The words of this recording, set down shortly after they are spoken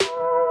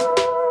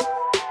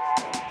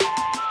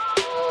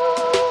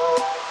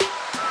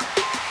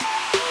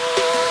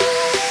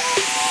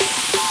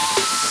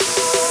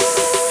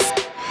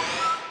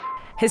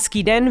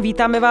Hezký den,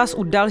 vítáme vás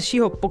u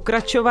dalšího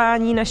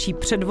pokračování naší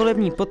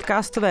předvolební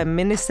podcastové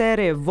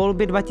minisérie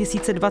Volby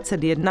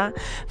 2021,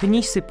 v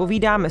níž si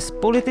povídáme s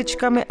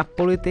političkami a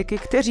politiky,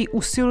 kteří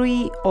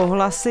usilují o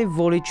hlasy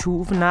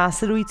voličů v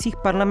následujících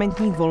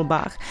parlamentních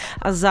volbách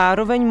a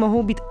zároveň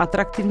mohou být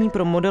atraktivní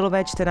pro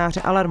modelové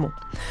čtenáře Alarmu.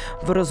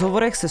 V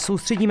rozhovorech se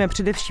soustředíme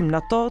především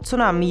na to, co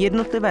nám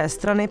jednotlivé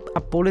strany a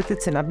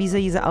politici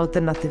nabízejí za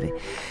alternativy.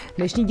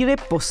 Dnešní díl je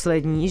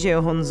poslední, že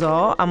jo,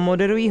 Honzo, a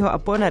moderují ho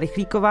Apolena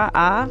Rychlíková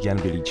a Jan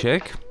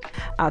Vilíček.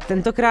 A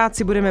tentokrát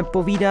si budeme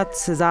povídat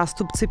se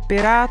zástupci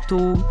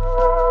Pirátů.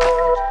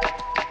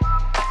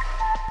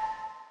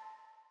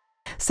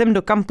 Sem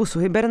do kampusu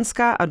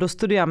Hybernská a do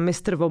studia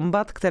Mr.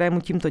 Wombat,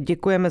 kterému tímto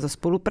děkujeme za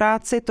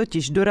spolupráci,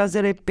 totiž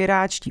dorazili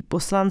pirátští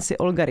poslanci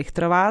Olga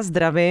Richtrová,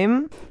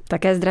 zdravím.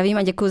 Také zdravím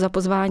a děkuji za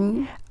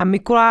pozvání. A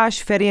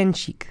Mikuláš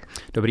Ferjenčík.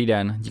 Dobrý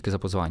den, díky za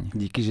pozvání.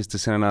 Díky, že jste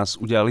si na nás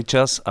udělali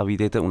čas a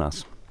vítejte u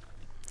nás.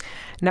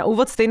 Na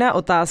úvod stejná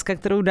otázka,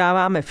 kterou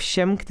dáváme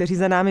všem, kteří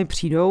za námi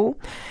přijdou.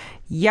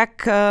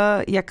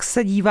 Jak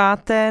se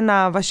díváte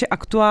na vaše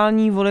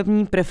aktuální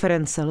volební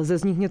preference? Lze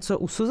z nich něco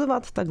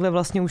usuzovat takhle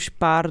vlastně už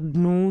pár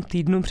dnů,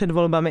 týdnů před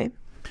volbami?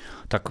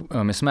 Tak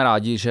my jsme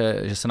rádi,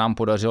 že se nám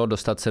podařilo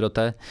dostat se do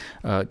té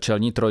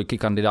čelní trojky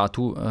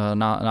kandidátů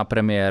na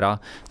premiéra,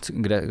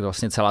 kde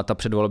vlastně celá ta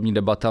předvolební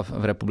debata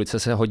v republice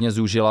se hodně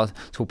zúžila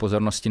svou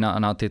pozorností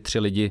na ty tři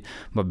lidi,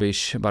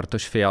 Babiš,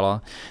 Bartoš,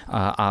 Fiala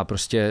a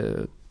prostě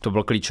to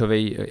byl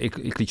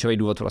klíčový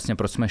důvod, vlastně,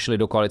 proč jsme šli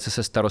do koalice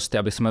se Starosty,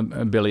 aby jsme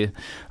byli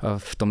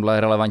v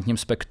tomhle relevantním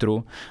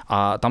spektru.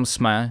 A tam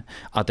jsme.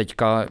 A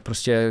teďka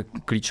prostě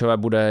klíčové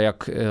bude,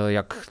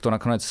 jak to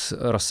nakonec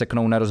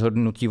rozseknou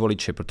nerozhodnutí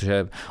voliči,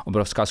 protože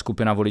obrovská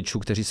skupina voličů,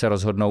 kteří se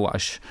rozhodnou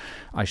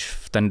až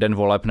v ten den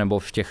voleb nebo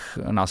v těch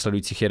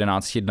následujících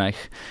 11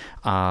 dnech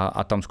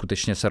a tam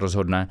skutečně se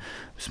rozhodne.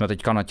 Jsme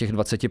teďka na těch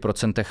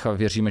 20% a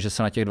věříme, že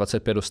se na těch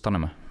 25%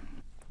 dostaneme.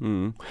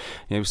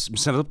 Já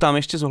se na to ptám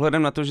ještě s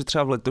ohledem na to, že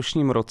třeba v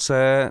letošním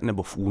roce,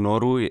 nebo v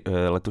únoru,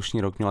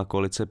 letošní rok měla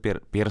koalice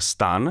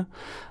PirSTAN,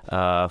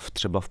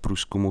 třeba v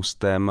průzkumu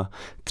STEM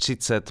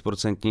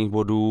 30%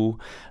 bodů,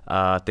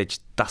 a teď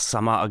ta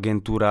sama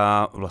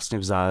agentura vlastně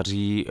v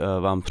září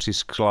vám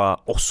přiskla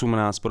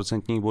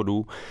 18%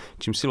 bodů.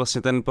 Čím si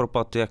vlastně ten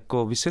propad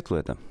jako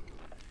vysvětlujete?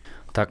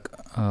 Tak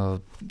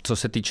co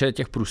se týče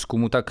těch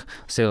průzkumů, tak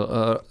si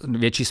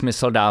větší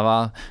smysl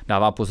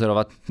dává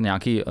pozorovat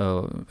nějaký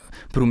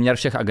průměr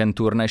všech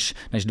agentur, než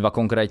dva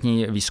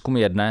konkrétní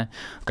výzkumy jedné.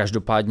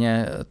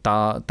 Každopádně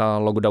ta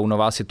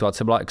lockdownová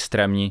situace byla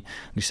extrémní.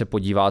 Když se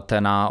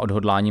podíváte na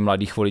odhodlání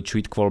mladých voličů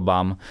jít k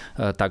volbám,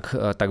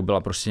 tak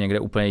byla prostě někde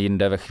úplně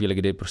jinde ve chvíli,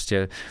 kdy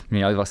prostě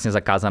měli vlastně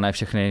zakázané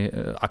všechny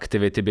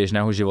aktivity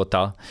běžného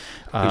života.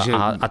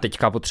 A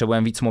teďka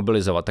potřebujeme víc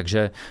mobilizovat.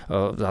 Takže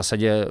v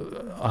zásadě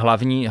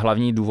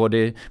hlavní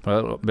důvody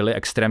byly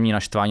extrémní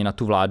naštvání na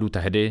tu vládu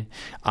tehdy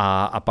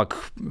a pak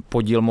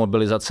podíl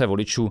mobilizace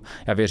voličů.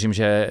 Já věřím,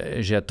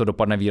 že to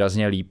dopadne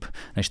výrazně líp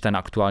než ten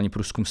aktuální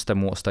průzkum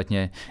STEMu.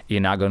 Ostatně i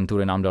jiné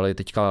agentury nám daly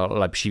teďka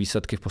lepší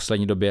výsledky v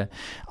poslední době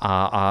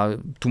a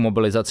tu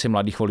mobilizaci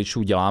mladých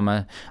voličů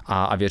děláme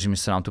a věřím,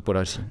 že se nám to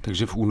podaří.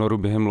 Takže v únoru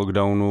během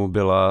lockdownu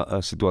byla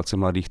situace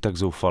mladých tak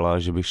zoufalá,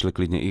 že by šli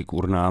klidně i k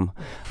urnám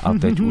a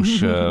teď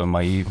už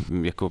mají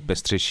jako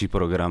pestřejší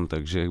program,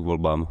 takže k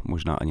volbám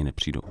možná ani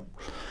nepřijdou.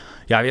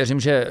 Já věřím,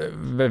 že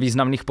ve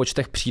významných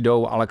počtech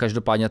přijdou, ale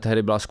každopádně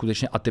tehdy byla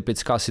skutečně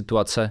atypická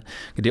situace,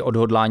 kdy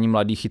odhodlání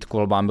mladých jít k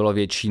volbám bylo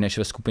větší než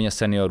ve skupině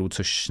seniorů,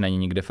 což není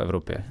nikde v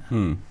Evropě.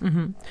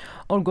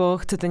 Olgo,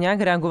 chcete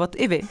nějak reagovat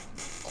i vy?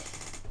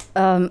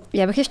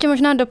 Já bych ještě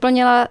možná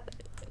doplnila,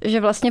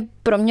 že vlastně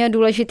pro mě je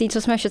důležitý,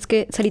 co jsme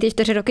všechny celý ty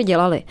 4 roky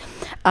dělali.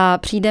 A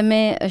přijde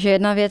mi, že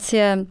jedna věc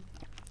je,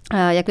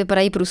 jak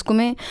vypadají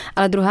průzkumy,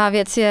 ale druhá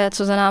věc je,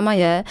 co za náma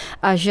je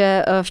a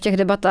že v těch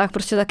debatách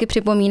prostě taky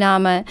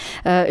připomínáme,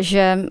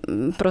 že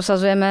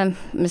prosazujeme,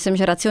 myslím,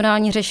 že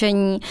racionální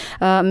řešení,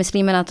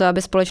 myslíme na to,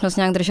 aby společnost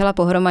nějak držela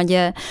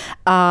pohromadě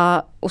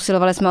a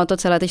usilovali jsme o to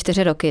celé ty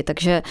 4 roky,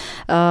 takže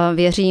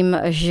věřím,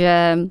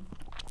 že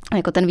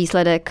jako ten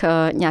výsledek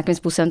nějakým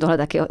způsobem tohle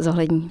taky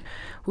zohlední.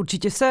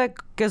 Určitě se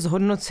ke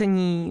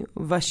zhodnocení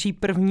vaší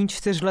první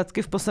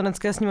 4letky v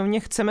Poslanecké sněmovně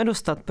chceme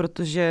dostat,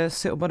 protože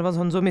si oba dva s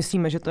Honzou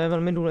myslíme, že to je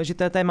velmi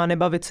důležité téma,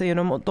 nebavit se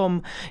jenom o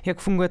tom, jak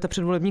funguje ta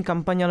předvolební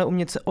kampaň, ale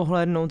umět se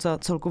ohlédnout za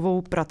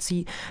celkovou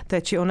prací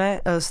té či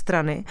oné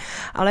strany.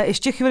 Ale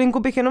ještě chvilinku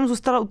bych jenom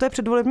zůstala u té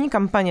předvolební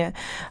kampaně.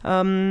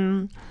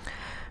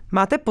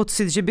 Máte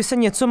pocit, že by se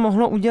něco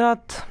mohlo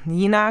udělat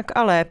jinak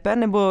a lépe,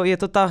 nebo je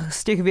to ta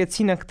z těch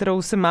věcí, na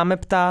kterou se máme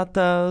ptát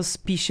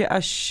spíše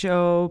až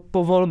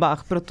po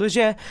volbách?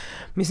 Protože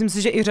myslím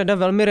si, že i řada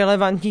velmi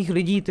relevantních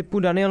lidí typu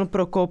Daniel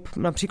Prokop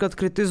například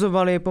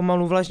kritizovali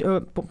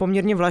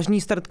poměrně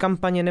vlažný start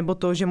kampaně, nebo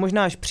to, že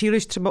možná až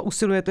příliš třeba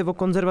usilujete o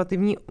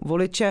konzervativní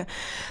voliče.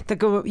 Tak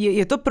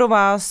je to pro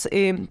vás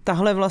i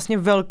tahle vlastně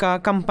velká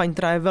kampaň,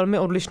 která je velmi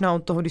odlišná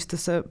od toho, když jste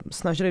se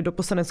snažili do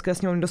Poslanecké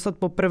sněmovny dostat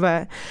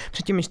poprvé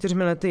před těmi 4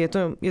 lety.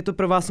 Je to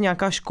pro vás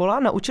nějaká škola?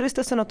 Naučili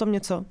jste se na tom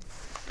něco?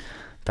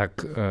 Tak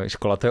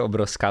škola to je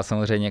obrovská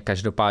samozřejmě,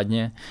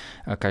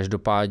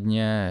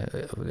 každopádně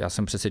já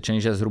jsem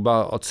přesvědčený, že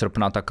zhruba od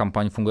srpna ta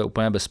kampaň funguje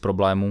úplně bez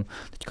problémů.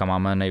 Teďka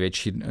máme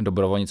největší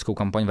dobrovolnickou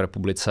kampaň v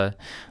republice,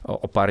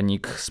 o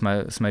parník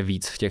jsme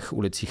víc v těch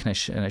ulicích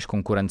než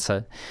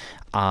konkurence.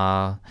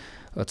 A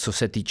co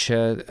se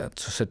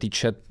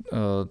týče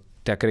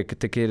té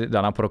kritiky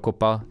Dana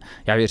Prokopa,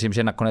 já věřím,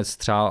 že nakonec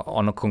třeba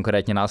on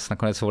konkrétně nás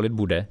nakonec volit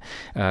bude.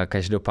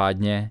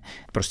 Každopádně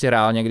prostě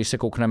reálně, když se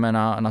koukneme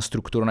na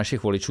strukturu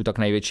našich voličů, tak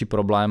největší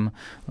problém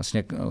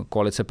vlastně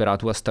koalice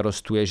Pirátů a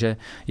Starostů je, že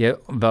je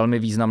velmi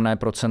významné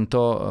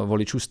procento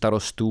voličů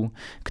Starostů,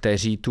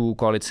 kteří tu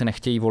koalici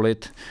nechtějí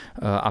volit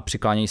a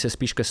přiklánějí se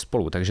spíš ke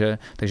Spolu. Takže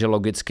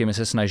logicky my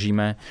se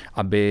snažíme,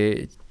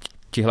 aby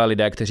tihle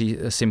lidé, kteří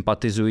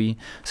sympatizují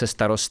se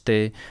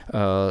Starosty,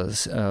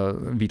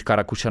 Vítka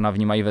Rakušana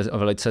vnímají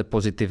velice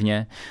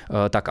pozitivně,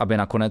 tak aby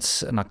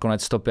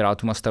nakonec to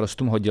Pirátům a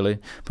Starostům hodili,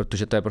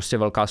 protože to je prostě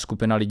velká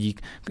skupina lidí,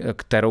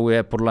 kterou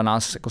je podle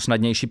nás jako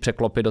snadnější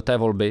překlopit do té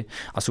volby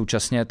a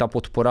současně ta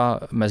podpora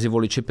mezi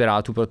voliči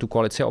Pirátů pro tu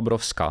koalici je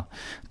obrovská.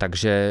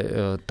 Takže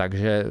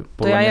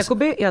podle mě...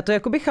 Já to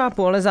jakoby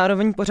chápu, ale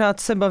zároveň pořád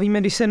se bavíme,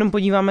 když se jenom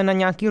podíváme na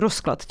nějaký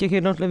rozklad těch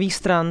jednotlivých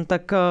stran,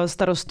 tak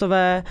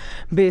Starostové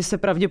by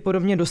se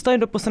pravděpodobně dostali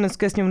do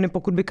poslanecké sněmovny,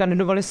 pokud by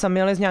kandidovali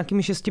sami, ale s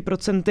nějakými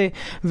 6%.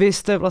 Vy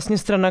jste vlastně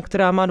strana,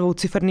 která má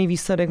dvouciferný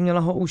výsledek, měla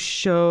ho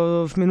už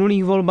v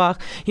minulých volbách.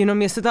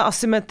 Jenom jestli ta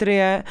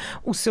asymetrie,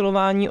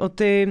 usilování o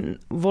ty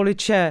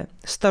voliče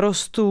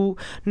Starostů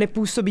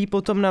nepůsobí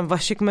potom na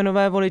vaše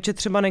kmenové voliče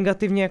třeba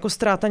negativně jako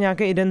ztráta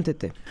nějaké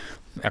identity.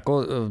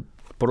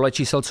 Podle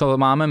čísel, co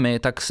máme my,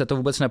 tak se to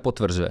vůbec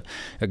nepotvrzuje.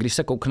 Když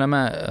se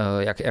koukneme,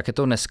 jak je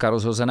to dneska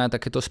rozhozené,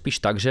 tak je to spíš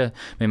tak, že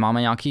my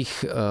máme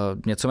nějakých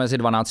něco mezi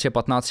 12 a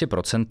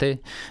 15%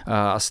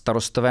 a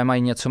Starostové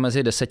mají něco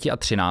mezi 10 a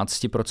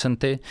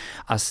 13%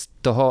 a z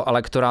toho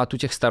elektorátu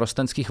těch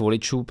starostenských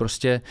voličů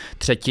prostě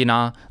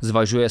třetina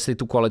zvažuje, jestli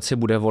tu koalici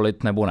bude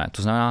volit nebo ne.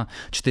 To znamená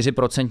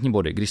 4%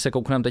 body. Když se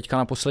koukneme teďka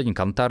na poslední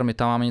Kantar, my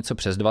tam máme něco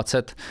přes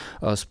 20,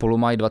 Spolu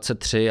mají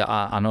 23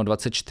 a ANO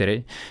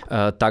 24,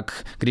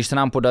 tak když se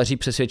nám podaří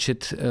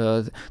přesvědčit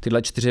tyhle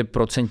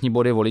 4%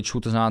 body voličů,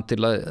 to znamená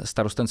tyhle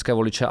starostenské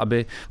voliče,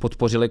 aby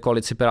podpořili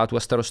koalici Pirátů a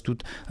Starostů,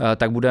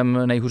 tak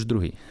budeme nejhůř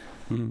druhý.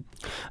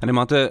 A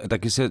nemáte,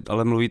 taky se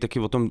ale mluví taky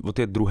o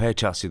té druhé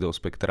části toho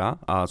spektra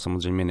a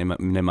samozřejmě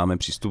nemáme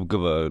přístup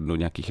do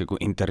nějakých jako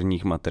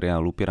interních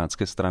materiálů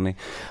pirátské strany,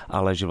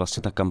 ale že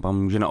vlastně ta kampaň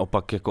může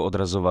naopak jako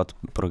odrazovat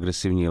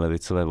progresivní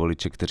levicové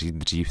voliče, kteří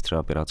dřív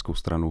třeba Pirátskou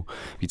stranu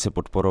více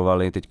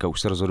podporovali, teďka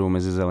už se rozhodují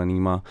mezi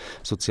zelenýma,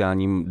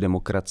 sociální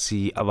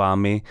demokracií a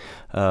vámi.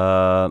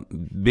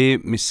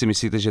 My si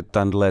myslíte, že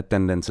tahle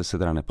tendence se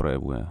teda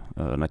neprojevuje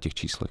na těch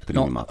číslech, které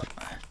máte?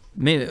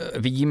 My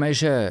vidíme,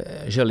 že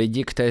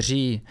lidi,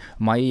 kteří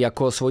mají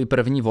jako svoji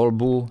první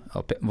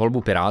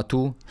volbu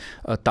Pirátů,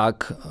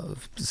 tak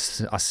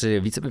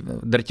asi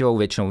drtivou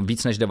většinou,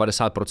 víc než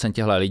 90%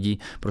 těchto lidí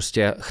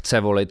prostě chce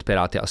volit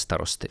Piráty a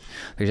Starosty.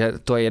 Takže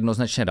to je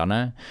jednoznačně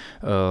dané.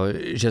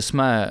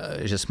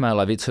 Že jsme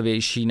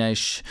levicovější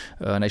než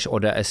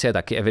ODS je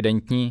taky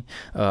evidentní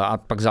a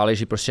pak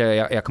záleží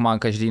prostě, jak má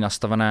každý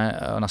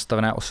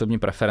nastavené osobní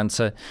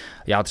preference.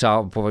 Já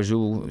třeba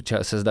považuji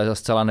ČSSD za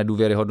zcela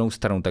nedůvěryhodnou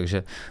stranu,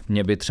 takže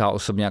mě by třeba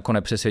osobně jako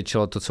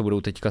nepřesvědčilo to, co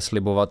budou teďka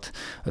slibovat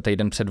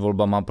týden před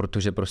volbama,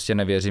 protože prostě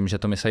nevěřím, že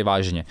to myslí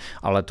vážně.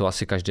 Ale to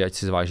asi každý ať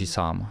si zváží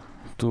sám.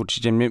 To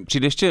určitě. Mně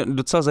přijde ještě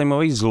docela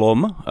zajímavý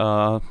zlom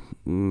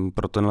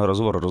pro tenhle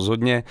rozhovor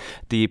rozhodně.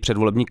 Ty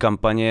předvolební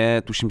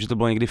kampaně, tuším, že to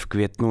bylo někdy v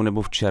květnu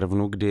nebo v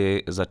červnu,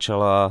 kdy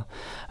začala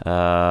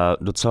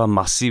docela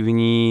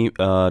masivní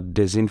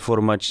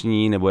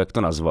dezinformační, nebo jak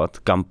to nazvat,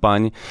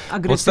 kampaň.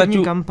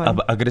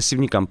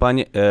 Agresivní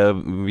kampaň.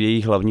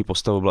 Její hlavní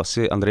postavou byl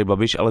asi Andrej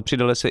Babiš, ale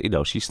přidaly se i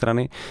další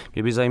strany.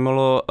 Mě by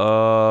zajímalo,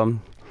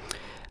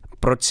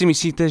 proč si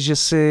myslíte, že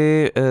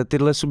si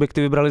tyhle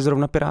subjekty vybrali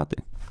zrovna Piráty?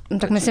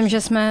 Tak myslím,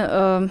 že jsme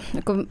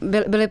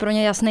byli pro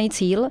ně jasný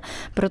cíl,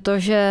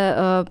 protože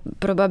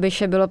pro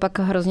Babiše bylo pak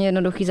hrozně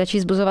jednoduchý začít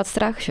zbuzovat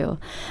strach. Že jo?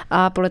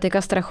 A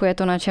politika strachu je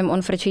to, na čem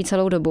on frčí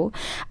celou dobu.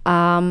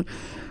 A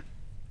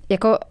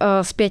jako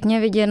zpětně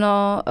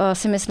viděno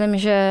si myslím,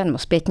 že, nebo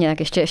zpětně, tak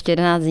ještě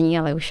 11 dní,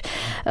 ale už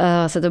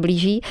se to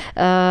blíží,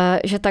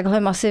 že takhle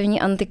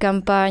masivní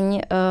antikampaň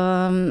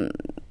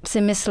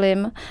si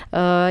myslím,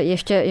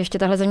 ještě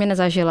tahle země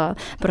nezažila,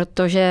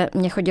 protože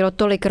mě chodilo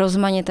tolik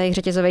rozmanitých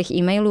řetězových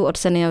e-mailů od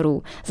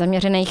seniorů,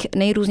 zaměřených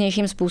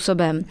nejrůznějším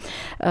způsobem,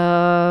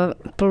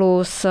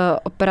 plus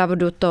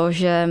opravdu to,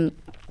 že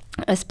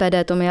SPD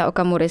Tomia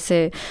Okamury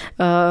si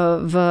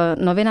v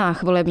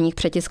novinách volebních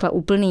přetiskla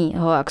úplný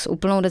hoax,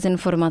 úplnou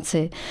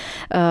dezinformaci,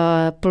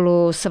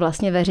 plus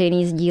vlastně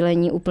veřejný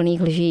sdílení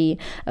úplných lží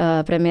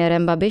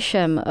premiérem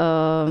Babišem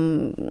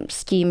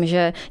s tím,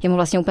 že je mu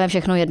vlastně úplně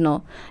všechno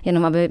jedno,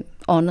 jenom aby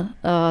on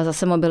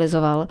zase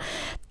mobilizoval.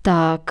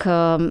 tak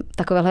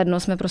takovéhle dno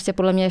jsme prostě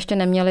podle mě ještě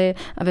neměli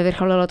a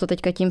vyvrcholilo to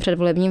teďka tím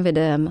předvolebním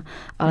videem,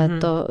 ale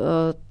to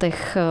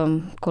těch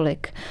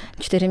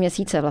 4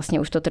 měsíce vlastně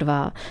už to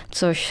trvá,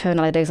 což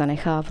na lidech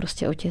zanechá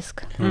prostě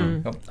otisk.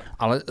 Jo.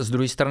 Ale z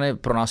druhé strany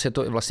pro nás je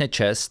to vlastně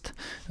čest,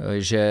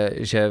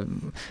 že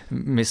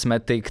my jsme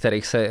ty,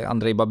 kterých se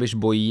Andrej Babiš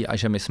bojí a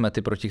že my jsme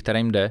ty, proti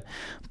kterým jde,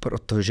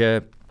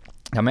 protože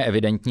tam je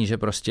evidentní, že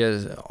prostě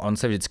on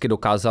se vždycky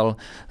dokázal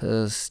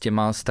s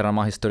těma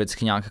stranama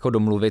historicky nějak jako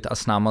domluvit a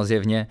s náma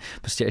zjevně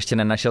prostě ještě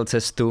nenašel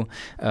cestu,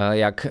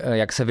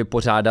 jak se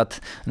vypořádat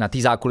na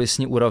té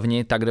zákulisní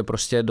úrovni, tak jde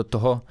prostě do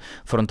toho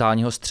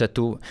frontálního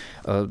střetu.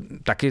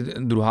 Taky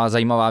druhá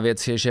zajímavá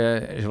věc je,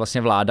 že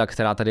vlastně vláda,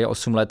 která tady je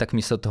 8 let, tak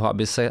místo toho,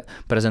 aby se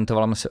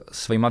prezentovala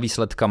svýma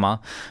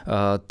výsledkama,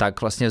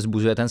 tak vlastně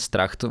vzbuzuje ten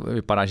strach. To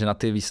vypadá, že na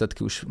ty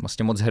výsledky už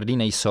vlastně moc hrdý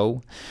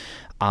nejsou.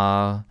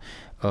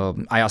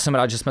 A já jsem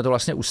rád, že jsme to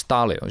vlastně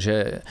ustáli,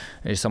 že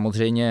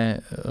samozřejmě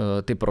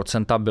ty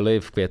procenta byly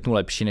v květnu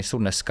lepší, než jsou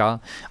dneska,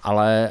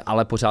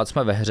 ale pořád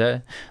jsme ve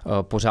hře,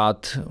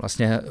 pořád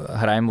vlastně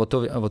hrajeme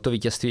o to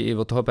vítězství i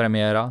od toho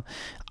premiéra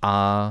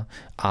a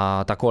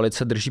ta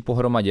koalice drží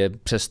pohromadě,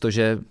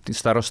 přestože ty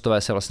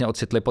starostové se vlastně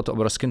ocitli pod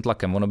obrovským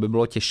tlakem. Ono by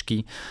bylo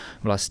těžký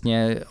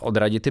vlastně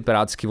odradit ty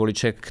pirátský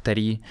voliče,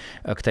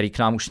 který k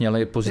nám už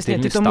měli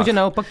pozitivní vztah. Ty to může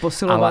naopak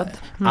posilovat.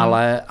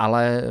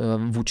 Ale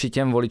vůči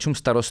těm voličům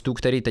starostů,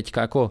 který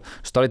teďka jako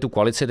stali tu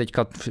koalici,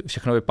 teďka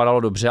všechno vypadalo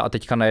dobře a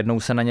teďka najednou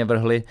se na ně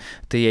vrhli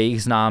ty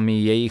jejich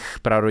známí, jejich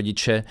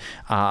prarodiče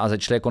a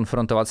začali je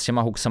konfrontovat s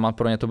těma huksama.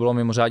 Pro ně to bylo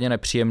mimořádně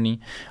nepříjemný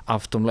a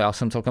v tomhle já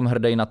jsem celkem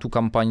hrdý na tu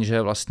kampaň,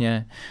 že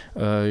vlastně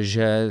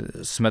že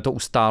jsme to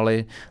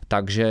ustáli,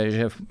 takže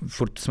že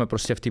furt jsme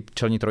prostě v té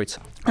čelní trojce.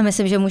 A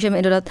myslím, že můžeme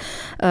i dodat,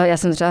 já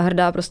jsem třeba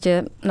hrdá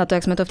prostě na to,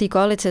 jak jsme to v té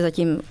koalici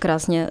zatím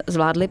krásně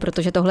zvládli,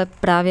 protože tohle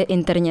právě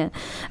interně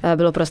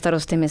bylo pro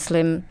starosty,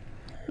 myslím,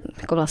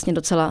 jako vlastně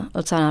docela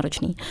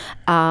náročný.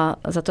 A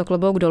za to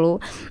klobouk dolů.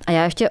 A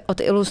já ještě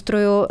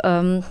odilustruju,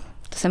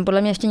 to jsem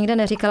podle mě ještě nikde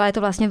neříkala, je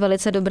to vlastně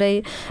velice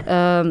dobrý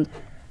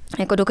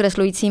jako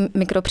dokreslující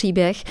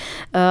mikropříběh,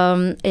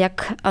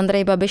 jak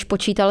Andrej Babiš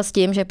počítal s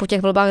tím, že po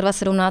těch volbách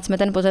 2017 jsme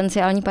ten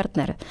potenciální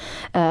partner.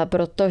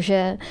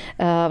 Protože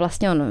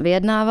vlastně on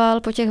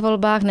vyjednával po těch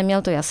volbách,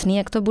 neměl to jasný,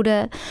 jak to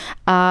bude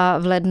a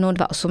v lednu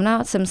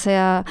 2018 jsem se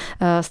já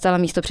stala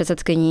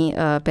místopředsedkyní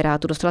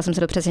Pirátů, dostala jsem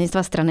se do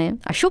předsednictva strany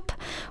a šup,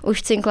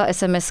 už cinkla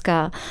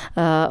SMS-ka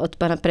od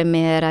pana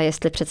premiéra,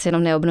 jestli přeci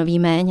jenom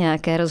neobnovíme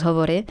nějaké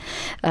rozhovory.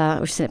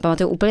 Už si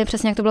nepamatuju úplně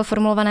přesně, jak to bylo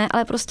formulované,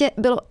 ale prostě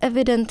bylo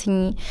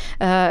evidentní,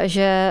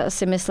 že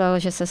si myslel,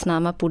 že se s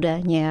náma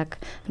půjde nějak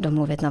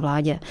domluvit na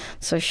vládě.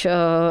 Což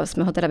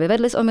jsme ho teda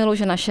vyvedli z omylu,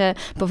 že naše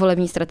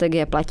povolební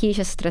strategie platí,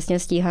 že s trestně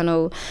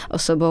stíhanou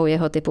osobou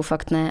jeho typu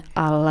fakt ne,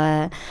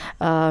 ale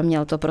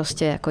měl to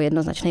prostě jako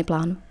jednoznačný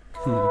plán.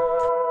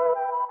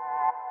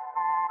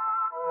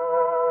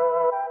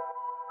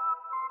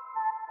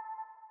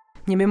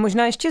 Mě by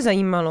možná ještě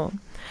zajímalo,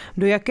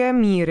 do jaké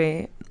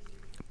míry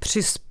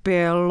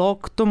přispělo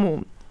k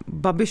tomu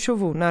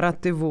Babišovu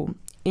narrativu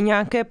i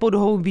nějaké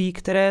podhoubí,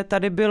 které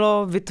tady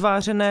bylo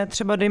vytvářené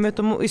třeba dejme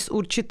tomu i z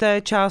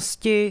určité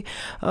části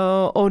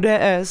ODS,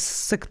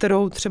 se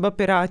kterou třeba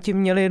Piráti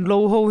měli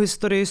dlouhou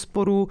historii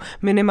sporů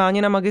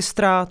minimálně na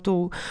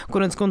magistrátu.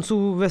 Konec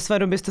konců ve své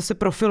době jste se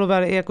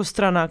profilovali i jako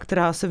strana,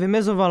 která se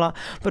vymezovala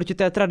proti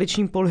té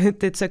tradiční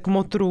politice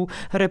kmotrů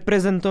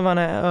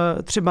reprezentované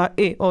třeba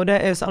i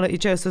ODS, ale i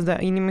ČSSD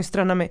a jinými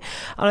stranami.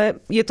 Ale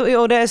je to i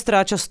ODS,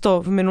 která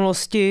často v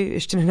minulosti,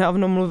 ještě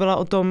nedávno mluvila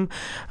o tom,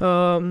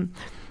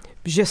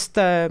 že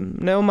jste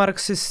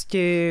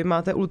neomarxisti,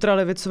 máte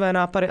ultralevicové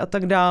nápady a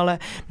tak dále.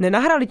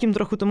 Nenahráli tím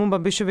trochu tomu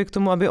Babišovi k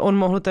tomu, aby on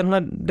mohl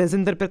tenhle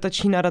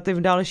dezinterpretační narrativ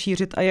dál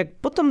šířit a jak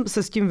potom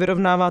se s tím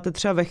vyrovnáváte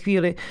třeba ve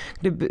chvíli,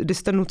 kdy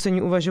jste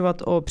nuceni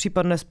uvažovat o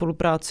případné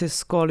spolupráci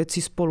s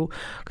koalicí Spolu,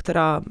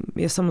 která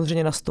je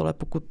samozřejmě na stole,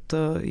 pokud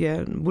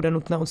bude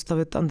nutné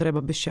odstavit Andreje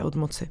Babiše od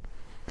moci?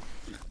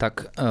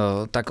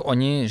 Tak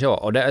oni, že jo,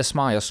 ODS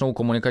má jasnou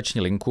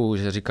komunikační linku,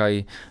 že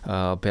říkají,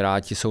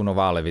 Piráti jsou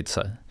nová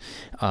levice.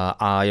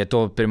 A je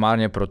to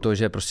primárně proto,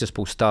 že prostě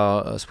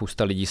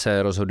spousta lidí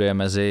se rozhoduje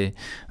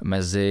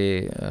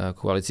mezi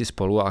koalicí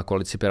Spolu a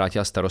koalicí Piráti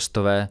a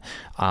Starostové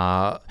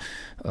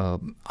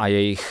a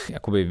jejich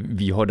jakoby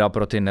výhoda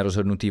pro ty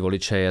nerozhodnutý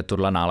voliče je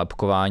tohle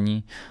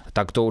nálepkování.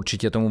 Tak to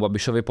určitě tomu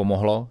Babišovi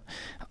pomohlo.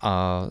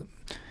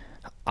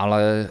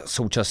 Ale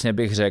současně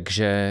bych řekl,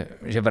 že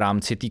v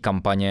rámci té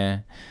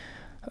kampaně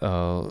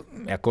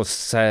jako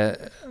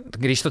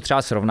když to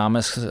třeba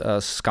srovnáme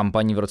s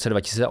kampaní v roce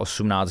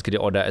 2018, kdy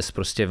ODS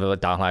prostě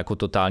vytáhla jako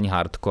totální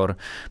hardcore,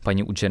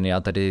 paní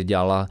Učenia tady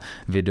dělala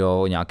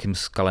video o nějakým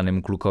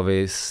skaleným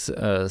klukovi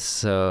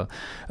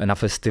na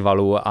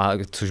festivalu,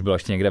 což bylo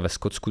ještě někde ve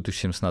Skotsku,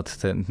 tuším snad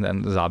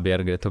ten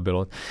záběr, kde to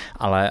bylo,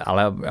 ale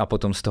a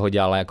potom z toho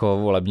dělala jako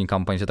volební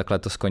kampaň, že takhle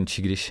to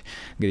skončí,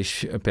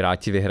 když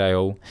Piráti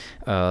vyhrajou,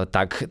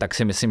 tak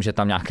si myslím, že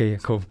tam nějaký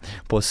jako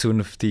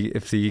posun v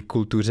té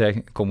kultuře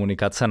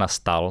komunikace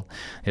nastal,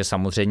 že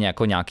samozřejmě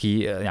jako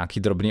nějaký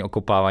drobný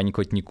okopávání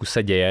kotníků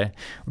se děje,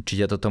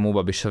 určitě to tomu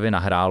Babišovi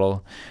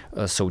nahrálo,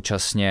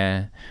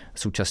 současně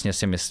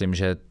si myslím,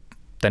 že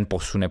ten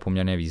posun je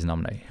poměrně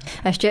významný.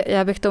 A ještě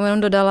já bych tomu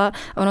jenom dodala,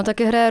 ono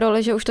taky hraje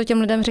roli, že už to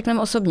těm lidem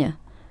řekneme osobně.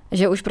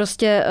 Že už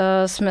prostě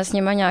jsme s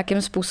nimi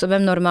nějakým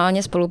způsobem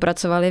normálně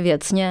spolupracovali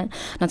věcně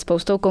nad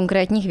spoustou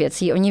konkrétních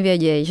věcí. Oni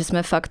vědějí, že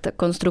jsme fakt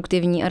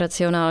konstruktivní a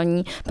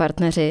racionální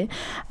partneři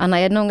a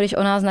najednou, když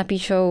o nás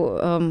napíšou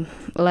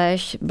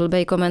lež,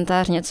 blbej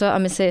komentář, něco a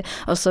my si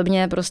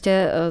osobně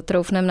prostě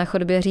troufneme na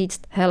chodbě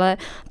říct, hele,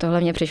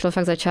 tohle mě přišlo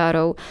fakt za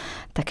čárou,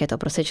 tak je to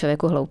prostě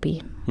člověku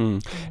hloupý.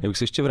 Já bych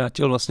se ještě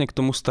vrátil vlastně k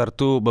tomu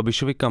startu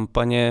Babišovy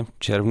kampaně v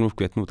červnu, v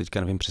květnu, teďka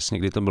nevím přesně,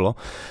 kdy to bylo.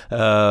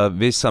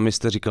 Vy sami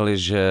jste říkali,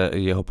 že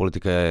jeho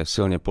politika je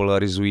silně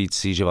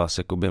polarizující, že vás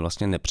jakoby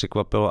vlastně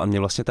nepřekvapilo a mě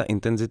vlastně ta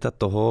intenzita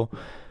toho,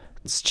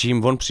 s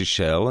čím on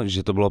přišel,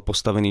 že to bylo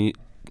postavený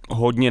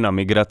hodně na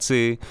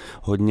migraci,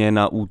 hodně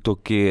na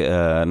útoky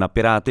na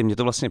Piráty, mě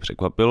to vlastně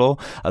překvapilo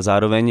a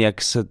zároveň,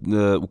 jak se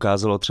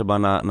ukázalo třeba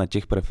na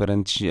těch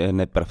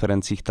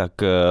preferencích, tak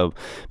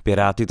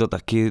Piráty to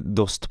taky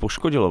dost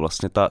poškodilo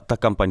vlastně ta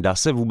kampaň. Dá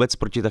se vůbec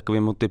proti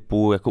takovému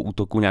typu jako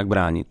útoku nějak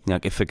bránit,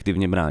 nějak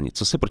efektivně bránit?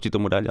 Co se proti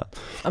tomu dá dělat?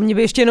 A mě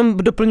by ještě jenom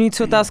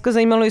doplňující otázka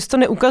zajímalo, jestli to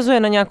neukazuje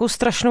na nějakou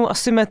strašnou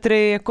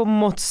asymetrii jako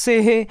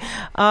moci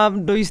a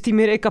do jistý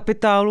míry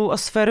kapitálu a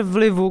sfér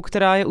vlivu,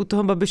 která je u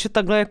toho Babiše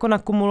takhle jako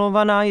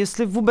nakumulovaná,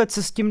 jestli vůbec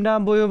se s tím dá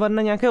bojovat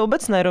na nějaké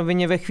obecné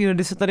rovině ve chvíli,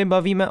 kdy se tady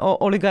bavíme o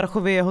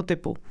oligarchovi jeho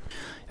typu.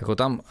 Jako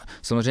tam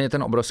samozřejmě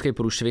ten obrovský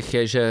průšvih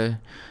je, že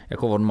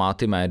jako on má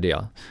ty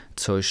média,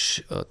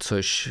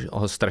 což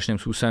ho strašným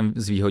způsobem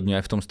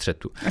zvýhodňuje v tom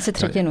střetu. Asi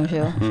třetinu, že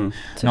jo?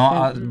 No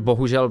a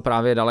bohužel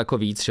právě daleko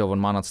víc, že on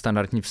má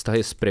nadstandardní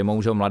vztahy s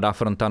Primou, že Mladá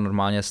fronta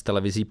normálně s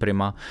televizí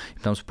Prima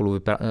tam spolu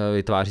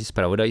vytváří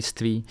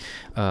zpravodajství,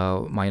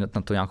 mají na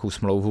to nějakou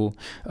smlouvu,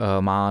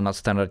 má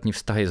nadstandardní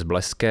vztahy s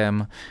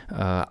Bleskem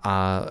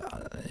a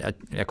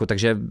jako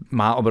takže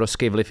má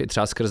obrovský vliv i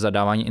třeba skrz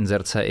zadávání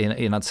inzerce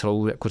i na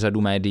celou jako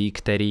řadu médií,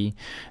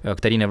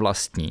 který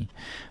nevlastní.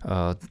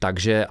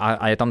 Takže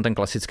a je tam ten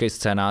klasický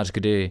scénář,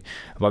 kdy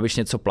Babiš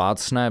něco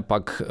plácne,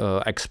 pak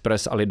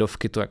Express a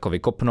Lidovky to jako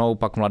vykopnou,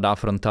 pak Mladá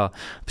fronta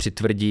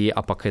přitvrdí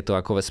a pak je to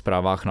jako ve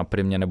zprávách na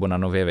Primě nebo na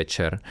Nově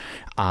večer.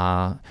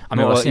 A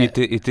my vlastně...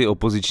 i ty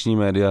opoziční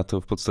média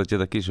to v podstatě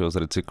taky, že ho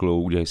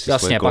zrecyklujou, udělají si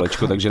svoje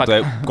kolečko, takže to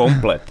je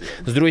komplet.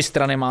 Z druhé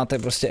strany máte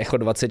prostě Echo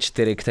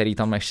 24, který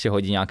tam ještě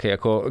hodí nějaký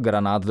jako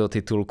granát do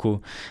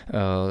titulku,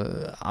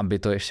 aby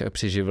to ještě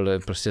přiživili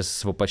prostě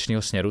z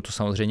opačného směru, to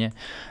samozřejmě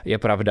je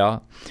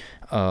pravda.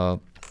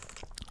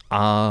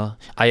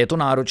 A je to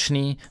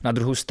náročný, na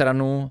druhou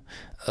stranu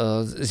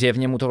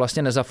zjevně mu to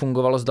vlastně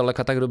nezafungovalo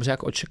zdaleka tak dobře,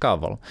 jak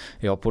očekával.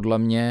 Jo, podle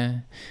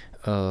mě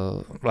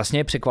vlastně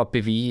je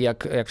překvapivý,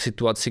 jak v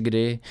situaci,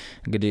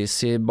 kdy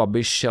si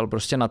Babiš šel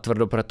prostě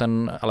natvrdo pro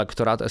ten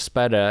elektorát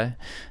SPD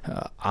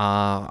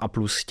a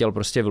plus chtěl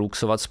prostě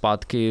vyluxovat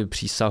zpátky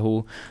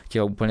přísahu,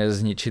 chtěl úplně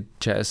zničit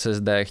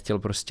ČSSD, chtěl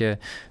prostě,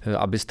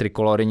 aby z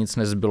Trikolory nic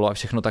nezbylo a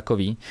všechno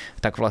takový,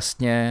 tak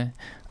vlastně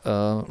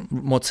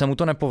moc se mu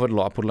to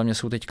nepovedlo a podle mě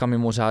jsou teďka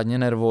mimořádně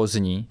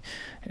nervózní,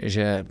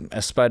 že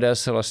SPD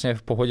se vlastně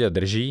v pohodě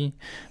drží,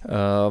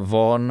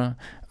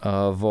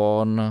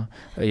 on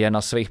je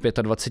na svých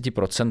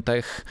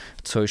 25%,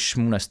 což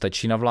mu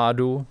nestačí na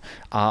vládu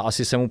a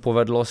asi se mu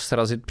povedlo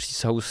srazit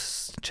přísahu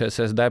z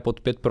ČSSD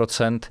pod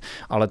 5%,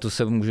 ale tu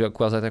se může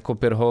ukázat jako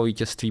Pirhovo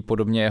vítězství,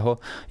 podobně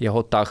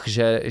jeho tah,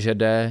 že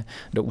jde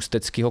do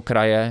Ústeckého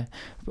kraje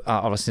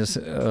a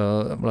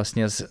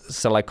vlastně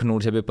se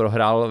leknul, že by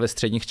prohrál ve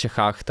středních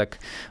Čechách,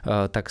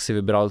 tak si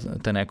vybral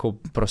ten jako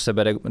pro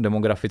sebe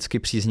demograficky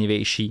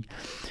příznivější.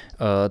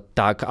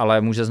 Tak,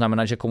 ale může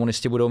znamenat, že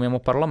komunisti budou mimo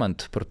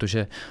parlament,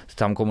 protože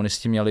tam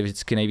komunisti měli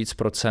vždycky nejvíc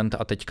procent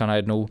a teďka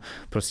najednou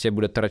prostě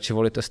budete radši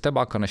volit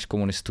estebáka než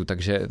komunistů,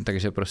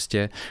 takže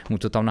prostě mu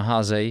to tam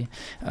naházejí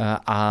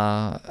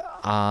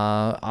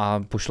a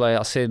pošle je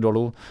asi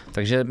dolů.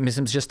 Takže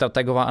myslím si, že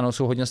strategové ANO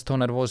jsou hodně z toho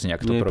nervózní, jak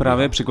to probíhá. Mě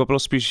právě překvapilo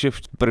spíš, že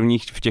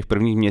v těch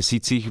prvních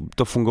měsících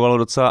to fungovalo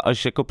docela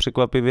až jako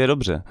překvapivě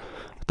dobře.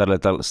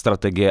 Ta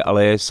strategie,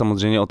 ale je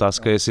samozřejmě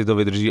otázka, jestli to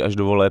vydrží až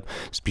do voleb.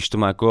 Spíš to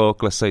má jako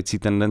klesající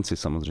tendenci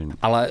samozřejmě.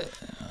 Ale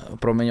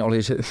promiň,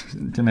 Oli, že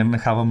tě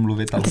nenechávám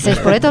mluvit. Ale ty jsi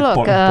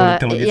politolog.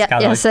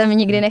 Já jsem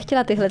nikdy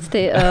nechtěla tyhle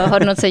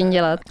hodnocení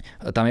dělat.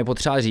 Tam je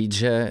potřeba říct,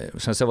 že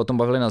jsme se o tom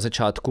bavili na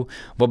začátku.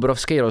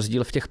 Obrovský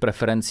rozdíl v těch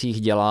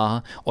preferencích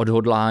dělá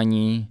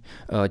odhodlání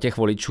těch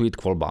voličů jít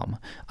k volbám.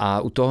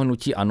 A u toho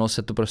hnutí ANO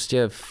se to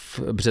prostě v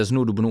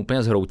březnu, dubnu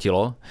úplně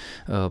zhroutilo.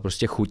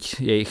 Prostě chuť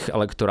jejich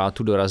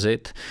elektorátu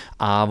dorazit.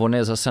 A on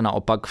je zase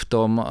naopak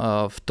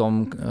v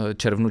tom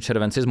červnu,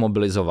 červenci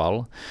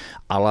zmobilizoval,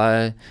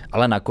 ale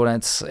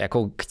nakonec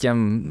jako k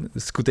těm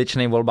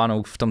skutečným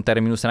volbám v tom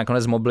termínu se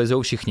nakonec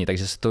zmobilizují všichni,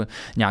 takže se to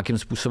nějakým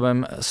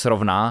způsobem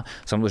srovná.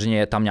 Samozřejmě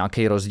je tam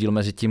nějaký rozdíl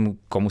mezi tím,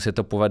 komu se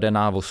to povede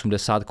na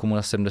 80, komu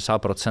na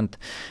 70%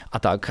 a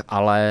tak,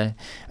 ale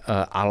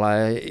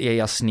ale je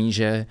jasný,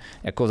 že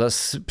jako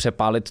zase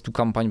přepálit tu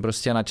kampaň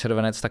prostě na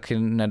červenec taky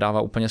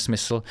nedává úplně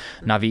smysl.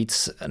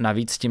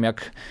 Navíc tím,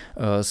 jak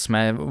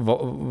jsme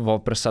o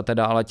prsa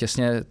teda, ale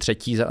těsně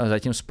třetí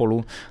zatím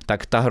spolu,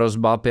 tak ta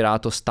hrozba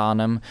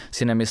Pirátostánem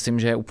si nemyslím,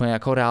 že je úplně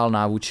jako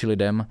reálná vůči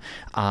lidem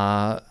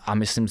a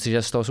myslím si,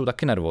 že z toho jsou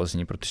taky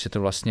nervózní, protože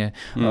to vlastně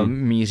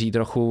míří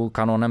trochu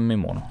kanonem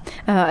mimo. No.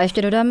 A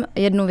ještě dodám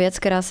jednu věc,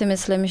 která si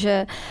myslím,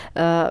 že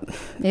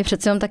je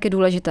přece jenom taky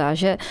důležitá,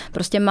 že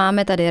prostě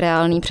máme tady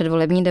reální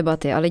předvolební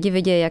debaty a lidi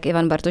vidí, jak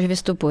Ivan Bartoš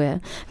vystupuje,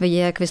 vidí,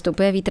 jak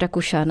vystupuje Vít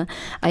Rakušan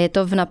a je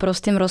to v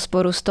naprostém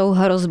rozporu s tou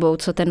hrozbou,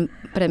 co ten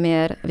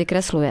premiér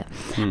vykresluje.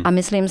 A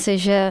myslím si,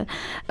 že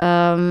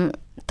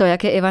to,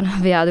 jak je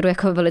Ivan vyjádru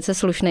jako velice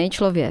slušný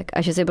člověk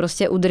a že si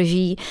prostě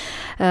udrží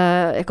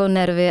jako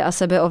nervy a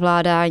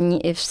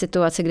sebeovládání i v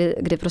situaci,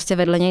 kdy prostě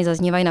vedle něj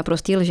zaznívají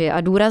naprostý lži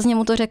a důrazně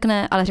mu to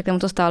řekne, ale řekne mu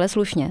to stále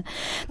slušně.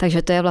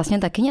 Takže to je vlastně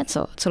taky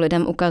něco, co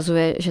lidem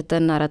ukazuje, že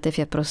ten narrativ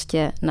je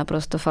prostě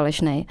naprosto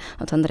falešný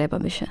od Andreje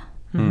Babiše.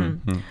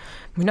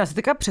 Možná se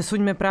teďka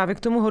přesuňme právě k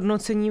tomu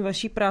hodnocení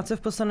vaší práce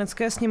v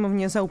Poslanecké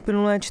sněmovně za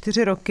uplynulé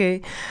 4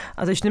 roky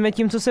a začneme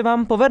tím, co se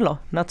vám povedlo.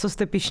 Na co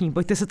jste pyšní?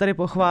 Pojďte se tady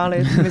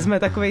pochválit. My jsme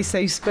takovej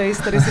safe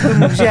space, tady se to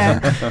může.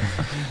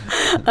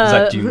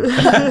 Zatím.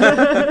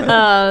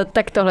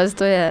 Tak tohle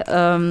je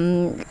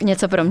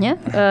něco pro mě,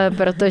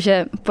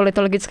 protože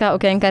politologická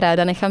okénka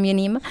ráda nechám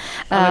jiným.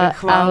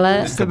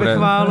 Ale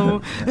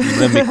sebechválu.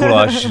 Bude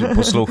Mikuláš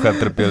poslouchat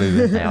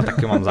trpělivě. Já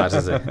taky mám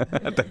zářezy.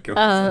 Tak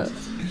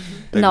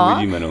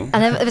uvidíme, no. A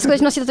ve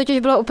skutečnosti to totiž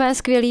bylo úplně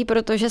skvělý,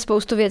 protože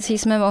spoustu věcí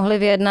jsme mohli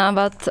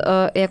vyjednávat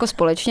jako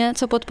společně,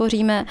 co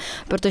podpoříme,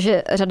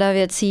 protože řada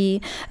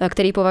věcí,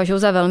 které považuji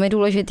za velmi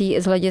důležitý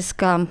z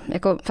hlediska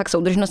jako fakt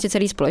soudržnosti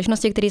celé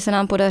společnosti, které se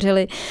nám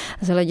podařily,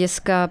 z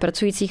hlediska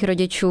pracujících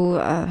rodičů,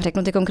 a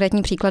řeknu ty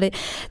konkrétní příklady,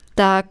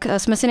 tak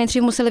jsme si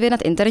nejdřív museli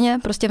vyjednat interně,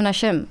 prostě v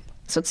našem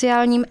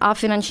sociálním a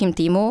finančním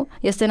týmu,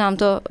 jestli nám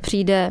to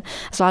přijde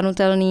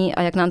zvládnutelný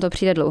a jak nám to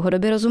přijde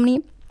dlouhodobě rozumný.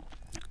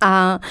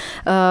 A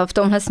v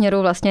tomhle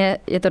směru vlastně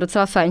je to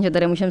docela fajn, že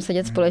tady můžeme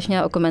sedět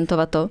společně a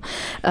okomentovat to.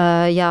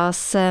 Já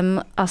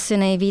jsem asi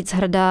nejvíc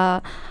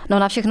hrdá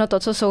na všechno to,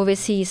 co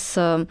souvisí s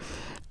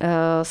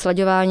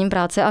sledováním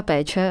práce a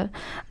péče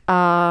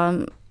a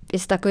i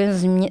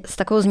s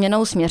takovou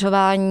změnou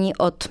směřování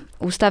od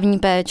ústavní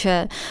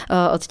péče,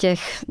 od těch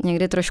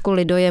někdy trošku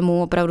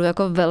lidojemů, opravdu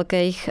jako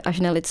velkých až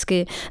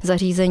nelidsky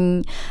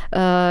zařízení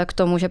k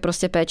tomu, že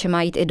prostě péče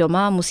má jít i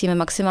doma, musíme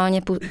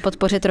maximálně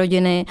podpořit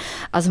rodiny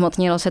a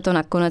zmotnilo se to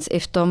nakonec i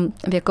v tom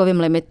věkovém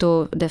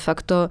limitu de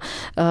facto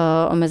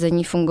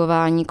omezení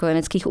fungování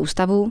kojeneckých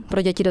ústavů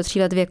pro děti do 3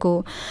 let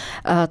věku,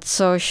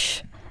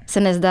 což se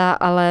nezdá,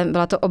 ale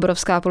byla to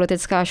obrovská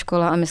politická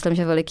škola a myslím,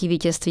 že veliký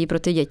vítězství pro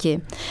ty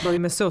děti.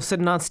 Bavíme se o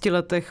 17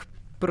 letech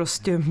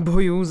prostě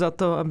bojů za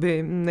to,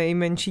 aby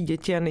nejmenší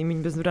děti a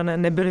nejméně bezbranné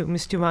nebyly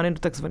umisťovány do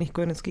takzvaných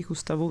kojeneckých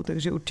ústavů,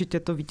 takže určitě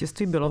to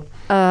vítězství bylo.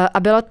 A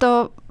bylo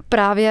to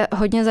právě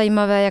hodně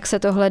zajímavé, jak se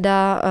tohle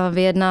dá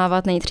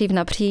vyjednávat nejdřív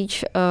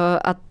napříč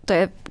a to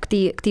je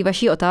k té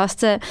vaší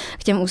otázce,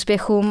 k těm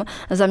úspěchům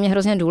za mě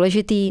hrozně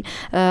důležitý,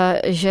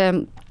 že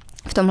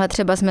v tomhle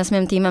třeba jsme s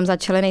mým týmem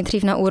začali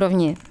nejdřív na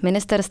úrovni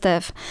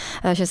ministerstev,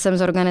 že jsem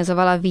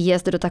zorganizovala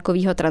výjezd do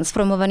takového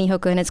transformovaného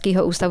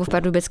kojeneckého ústavu v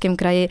Pardubickém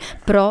kraji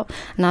pro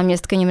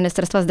náměstkyni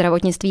ministerstva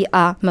zdravotnictví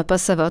a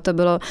MPSV, to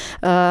bylo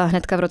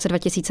hnedka v roce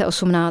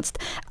 2018,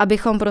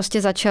 abychom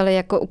prostě začali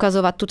jako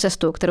ukazovat tu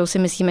cestu, kterou si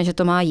myslíme, že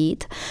to má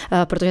jít,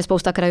 protože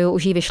spousta krajů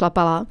už ji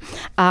vyšlapala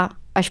a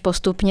až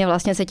postupně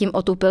vlastně se tím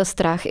otupil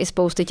strach i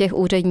spousty těch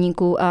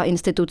úředníků a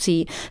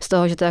institucí z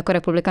toho, že to jako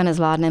republika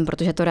nezvládneme,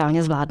 protože to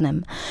reálně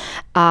zvládneme.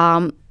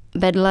 A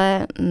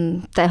vedle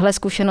téhle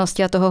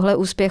zkušenosti a tohohle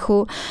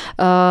úspěchu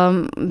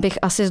bych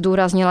asi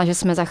zdůraznila, že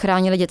jsme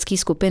zachránili dětské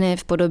skupiny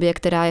v podobě,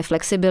 která je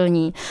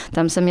flexibilní.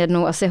 Tam jsem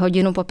jednou asi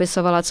hodinu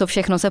popisovala, co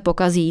všechno se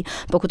pokazí,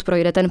 pokud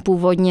projde ten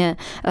původně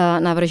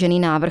navržený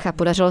návrh a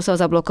podařilo se ho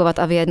zablokovat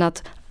a vyjednat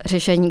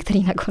řešení,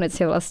 který nakonec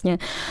je vlastně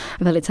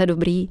velice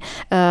dobrý.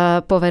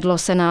 Povedlo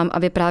se nám,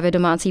 aby právě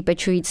domácí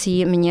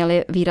pečující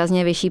měli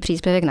výrazně vyšší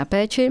příspěvek na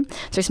péči,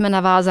 což jsme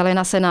navázali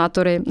na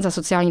senátory za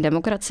sociální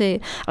demokracii,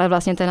 ale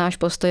vlastně ten náš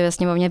postoj ve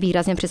sněmovně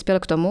výrazně přispěl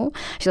k tomu,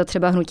 že to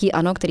třeba hnutí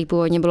ANO, který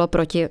původně bylo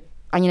proti,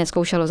 ani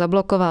nezkoušelo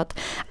zablokovat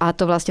a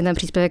to vlastně ten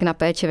příspěvek na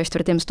péči ve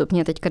 4. stupni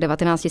je teďka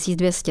 19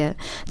 200,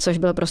 což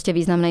byl prostě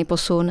významný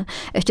posun.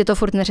 Ještě to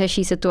furt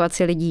neřeší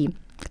situaci lidí,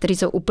 kteří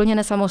jsou úplně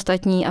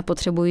nesamostatní a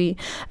potřebují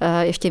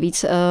ještě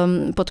víc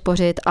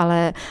podpořit,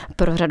 ale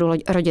pro řadu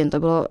rodin to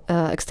bylo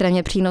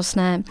extrémně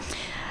přínosné.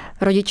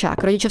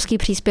 Rodičovský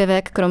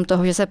příspěvek, krom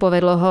toho, že se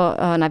povedlo ho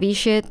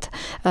navýšit,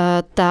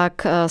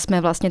 tak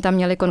jsme vlastně tam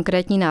měli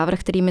konkrétní návrh,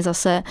 který mi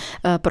zase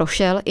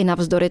prošel i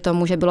navzdory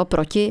tomu, že bylo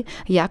proti,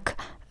 jak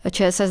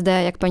ČSSD,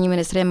 jak paní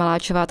ministryně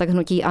Maláčová, tak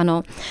hnutí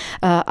ANO,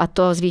 a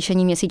to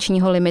zvýšení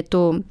měsíčního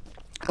limitu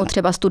u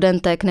třeba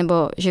studentek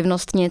nebo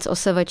živnostnic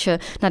OSVČ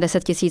na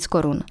 10 000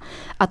 korun.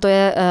 A to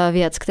je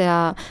věc,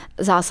 která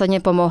zásadně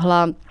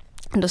pomohla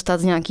dostat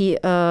z nějaký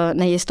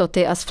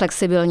nejistoty a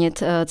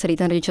zflexibilnit celý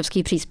ten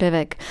rodičovský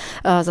příspěvek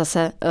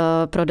zase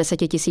pro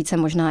 10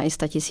 000, možná i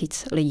 100 000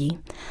 lidí.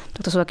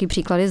 Tak to jsou taky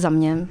příklady za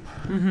mě.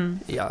 Mm-hmm.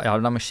 Já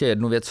dám ještě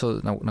jednu věc,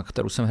 na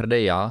kterou jsem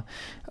hrdý já,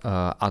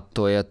 a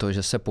to je to,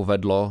 že se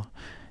povedlo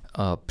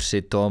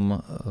při tom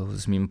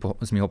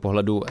z mýho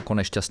pohledu jako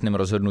nešťastném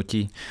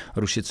rozhodnutí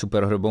rušit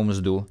superhrubou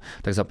mzdu,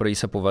 tak za první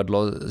se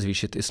povedlo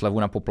zvýšit i slevu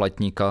na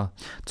poplatníka,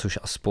 což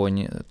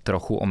aspoň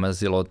trochu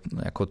omezilo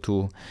jako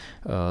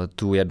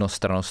tu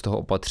jednostrannost toho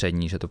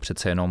opatření, že to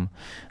přece jenom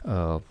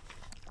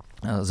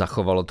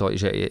zachovalo to,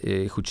 že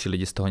i chudší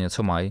lidi z toho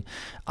něco mají,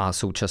 a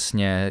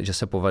současně, že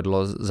se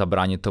povedlo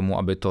zabránit tomu,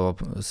 aby to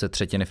se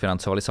třetiny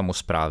financovaly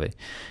samosprávy,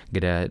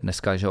 kde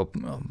dneska, že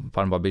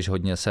pan Babiš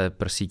hodně se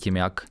prsí tím,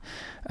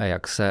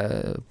 jak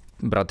se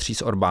bratří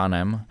s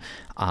Orbánem,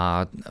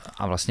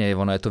 a vlastně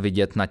ono je to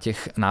vidět na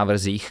těch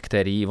návrzích,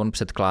 který on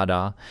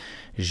předkládá,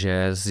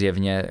 že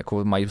zjevně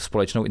jako mají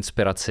společnou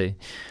inspiraci,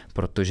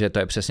 protože to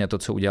je přesně to,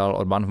 co udělal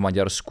Orbán v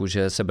Maďarsku,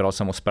 že sebral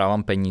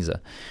samosprávám peníze,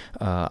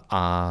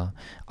 a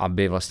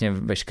aby vlastně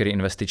veškeré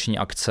investiční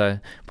akce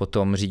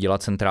potom řídila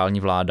centrální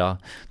vláda,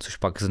 což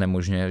pak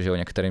znemožňuje, že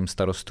některým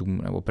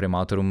starostům nebo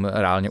primátorům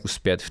reálně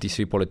uspět v té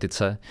své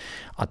politice.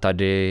 A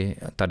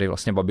tady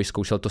vlastně Babiš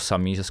zkoušel to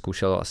samý, že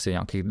zkoušel asi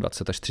nějakých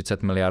 20 až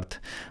 30 miliard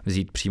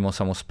vzít přímo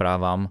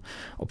samosprávám,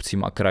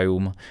 obcím a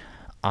krajům,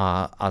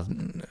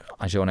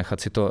 a že ho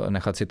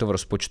nechat si to v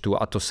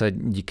rozpočtu, a to se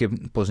díky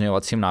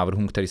pozměňovacím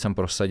návrhům, který jsem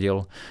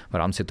prosadil v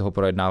rámci toho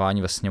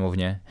projednávání ve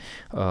sněmovně,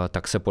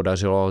 tak se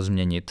podařilo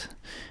změnit,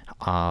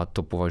 a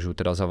to považuji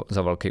teda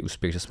za velký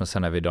úspěch, že jsme se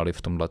nevydali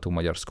v tomhletou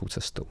maďarskou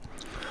cestou.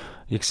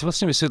 Jak si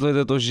vlastně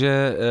vysvětlíte to,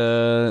 že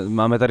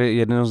máme tady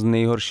jeden z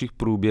nejhorších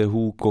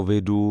průběhů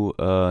covidu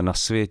na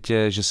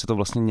světě, že se to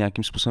vlastně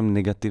nějakým způsobem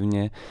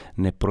negativně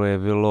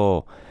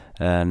neprojevilo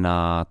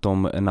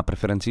na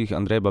preferencích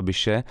Andreje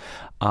Babiše,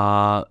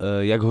 a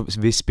jak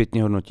vy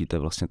zpětně hodnotíte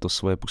vlastně to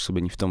svoje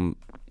působení v tom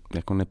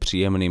jako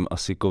nepříjemným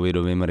asi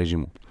covidovém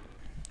režimu?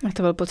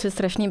 To byl pocit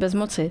strašný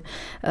bezmoci.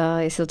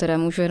 Jestli to teda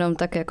můžu jenom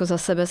tak jako za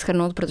sebe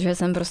shrnout, protože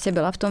jsem prostě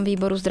byla v tom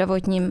výboru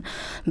zdravotním,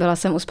 byla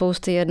jsem u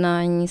spousty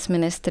jednání s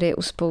ministry,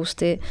 u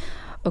spousty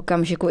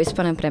okamžiku i s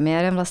panem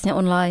premiérem vlastně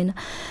online,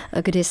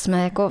 kdy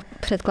jsme jako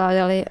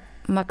předkládali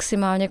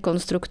maximálně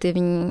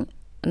konstruktivní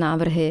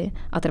návrhy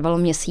a trvalo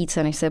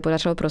měsíce, než se je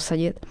podařilo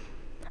prosadit.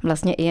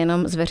 Vlastně i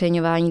jenom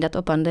zveřejňování dat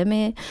o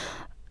pandemii.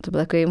 To byl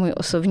takový můj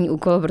osobní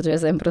úkol, protože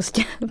jsem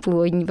prostě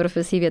původní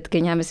profesí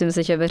vědkyně a myslím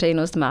si, že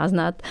veřejnost má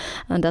znát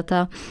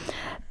data.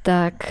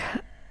 Tak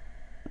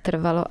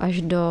trvalo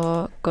až do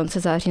konce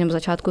září nebo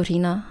začátku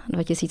října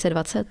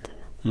 2020.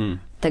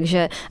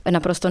 Takže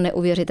naprosto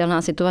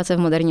neuvěřitelná situace v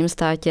moderním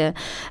státě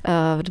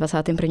v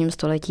 21.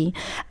 století.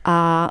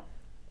 A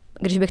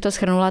když bych to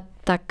shrnula,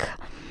 tak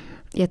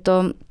je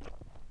to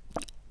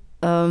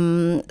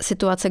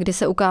situace, kdy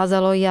se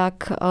ukázalo, jak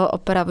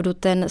opravdu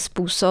ten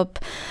způsob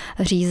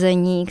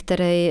řízení,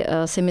 který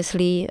si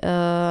myslí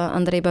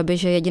Andrej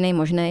Babiš, že je jediný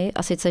možný,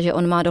 a sice, že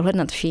on má dohled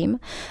nad vším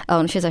a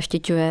on vše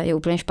zaštiťuje, je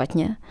úplně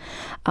špatně.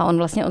 A on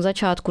vlastně od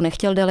začátku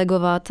nechtěl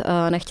delegovat,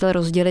 nechtěl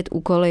rozdělit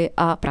úkoly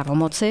a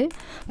pravomoci,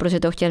 protože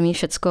to chtěl mít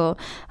všecko,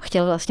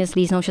 chtěl vlastně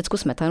slíznout všecku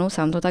smetanu,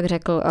 sám to tak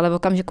řekl, ale v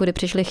okamžiku, kdy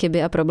přišly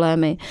chyby a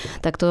problémy,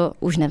 tak to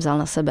už nevzal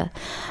na sebe.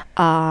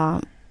 A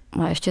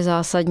ještě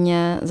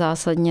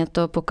zásadně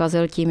to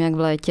pokazil tím, jak v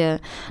létě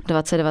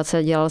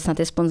 2020 dělal snad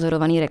ty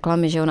sponzorované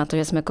reklamy, že jo, na to,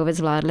 že jsme covid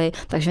zvládli,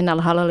 takže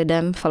nalhal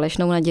lidem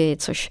falešnou naději,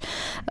 což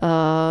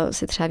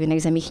si třeba v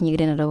jiných zemích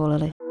nikdy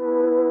nedovolili.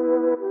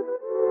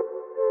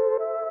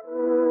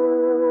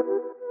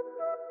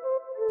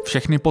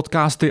 Všechny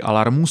podcasty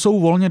Alarmu jsou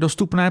volně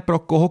dostupné pro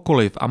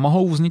kohokoliv a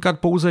mohou vznikat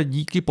pouze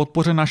díky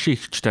podpoře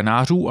našich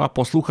čtenářů a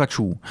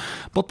posluchačů.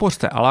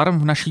 Podpořte Alarm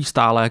v naší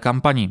stálé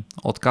kampani.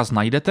 Odkaz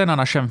najdete na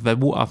našem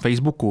webu a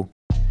Facebooku.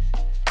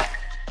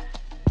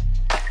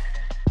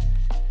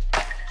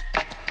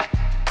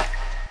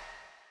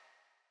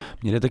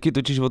 Mně jde taky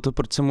totiž o to,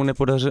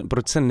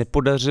 proč se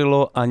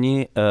nepodařilo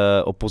ani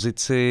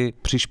opozici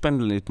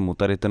přišpendlit mu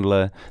tady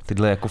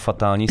tyhle jako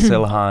fatální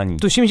selhání.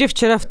 Tuším, že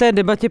včera v té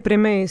debatě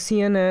Primy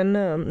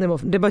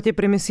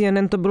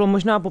CNN to bylo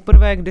možná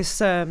poprvé, kdy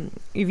se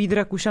i Vít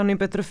Rakušan i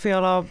Petr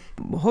Fiala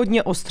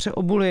hodně ostře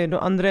obuli do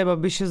Andreje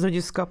Babiše z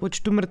hlediska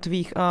počtu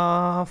mrtvých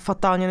a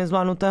fatálně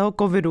nezvládnutého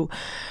covidu.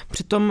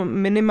 Přitom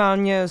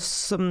minimálně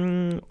z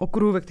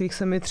okruhu, ve kterých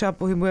se my třeba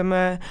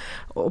pohybujeme,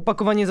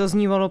 opakovaně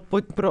zaznívalo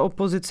pro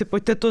opozici: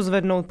 pojďte to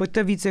zvednout,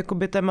 pojďte víc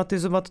jakoby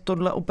tematizovat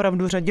tohle,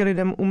 opravdu řadě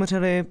lidem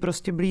umřeli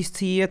prostě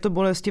blízcí, je to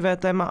bolestivé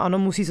téma, ano,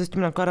 musí se s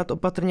tím nakládat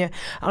opatrně,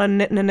 ale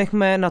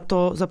nenechme na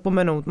to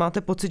zapomenout.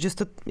 Máte pocit, že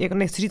jste, jak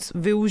nechci říct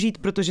využít,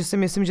 protože si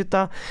myslím, že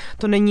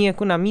to není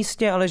jako na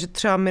místě, ale že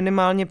třeba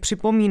minimálně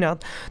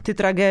připomínat ty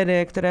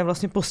tragédie, které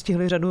vlastně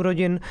postihly řadu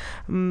rodin,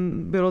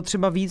 bylo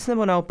třeba víc,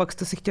 nebo naopak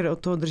jste si chtěli od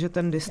toho držet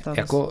ten distanc?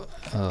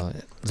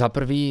 Za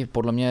prvý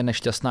podle mě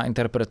nešťastná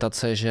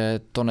interpretace, že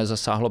to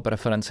nezasáhlo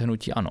preference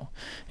hnutí ANO.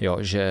 Jo,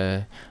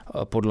 že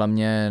podle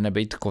mě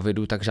nebejt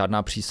covidu, tak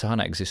žádná přísaha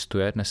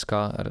neexistuje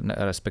dneska,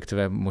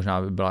 respektive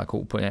možná by byla jako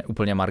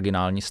úplně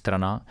marginální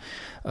strana.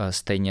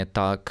 Stejně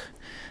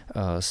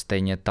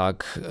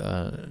tak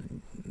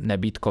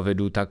nebýt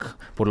covidu, tak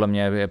podle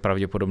mě je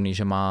pravděpodobný,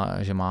 že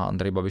má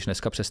Andrej Babiš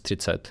dneska přes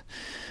 30.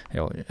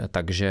 Jo,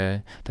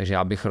 takže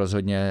já bych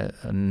rozhodně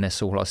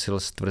nesouhlasil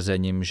s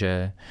tvrzením,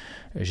 že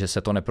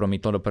se to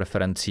nepromítlo do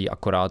preferencí,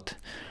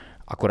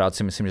 akorát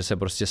si myslím, že se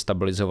prostě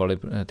stabilizovaly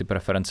ty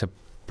preference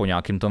po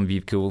nějakým tom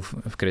výkyvu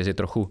v krizi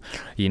trochu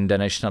jinde,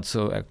 než na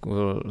co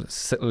jako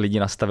lidi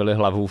nastavili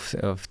hlavu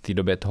v té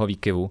době toho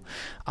výkyvu.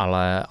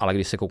 Ale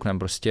když se koukneme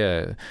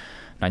prostě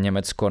na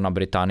Německo, na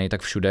Británii,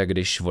 tak všude,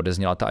 když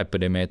odezněla ta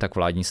epidemie, tak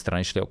vládní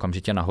strany šly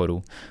okamžitě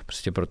nahoru.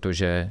 Prostě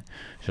protože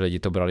že lidi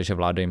to brali, že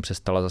vláda jim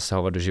přestala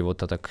zasahovat do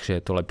života, takže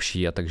je to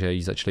lepší a takže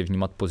ji začali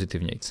vnímat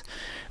pozitivnějc.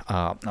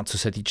 A co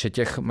se týče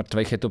těch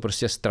mrtvých, je to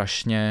prostě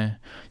strašně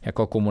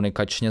jako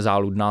komunikačně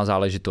záludná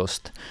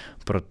záležitost,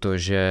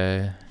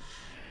 protože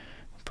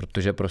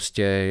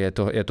prostě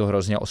je to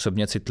hrozně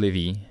osobně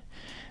citlivý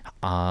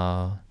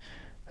a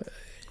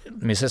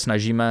my se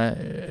snažíme,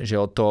 že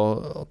o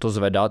to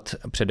zvedat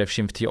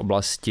především v té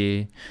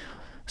oblasti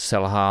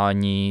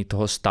selhání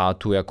toho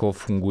státu jako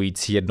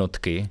fungující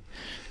jednotky,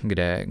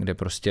 kde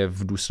prostě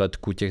v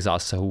důsledku těch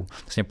zásahů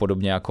vlastně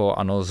podobně jako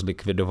ANO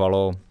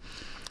zlikvidovalo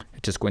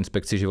Českou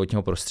inspekci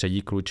životního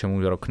prostředí, kvůli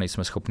čemu rok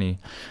nejsme schopni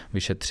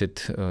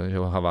vyšetřit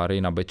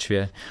havárii na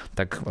Bečvě,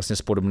 tak vlastně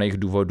z podobných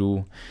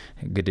důvodů,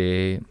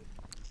 kdy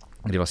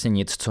vlastně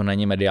nic, co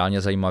není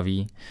mediálně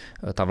zajímavý,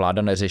 ta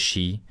vláda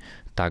neřeší,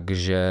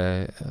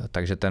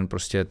 takže ten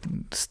prostě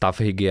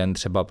stav hygien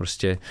třeba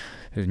prostě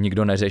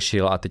nikdo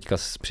neřešil a teďka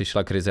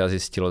přišla krize a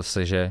zjistilo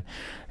se,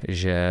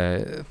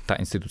 že ta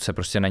instituce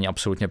prostě není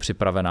absolutně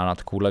připravená na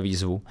takovouhle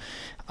výzvu.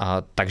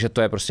 A takže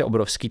to je prostě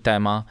obrovský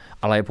téma,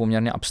 ale je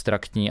poměrně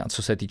abstraktní a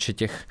co se týče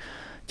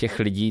těch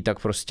lidí, tak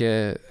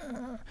prostě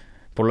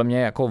podle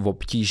mě jako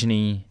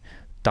obtížný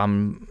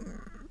tam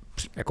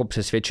jako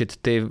přesvědčit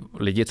ty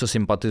lidi, co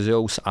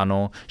sympatizují s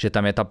ANO, že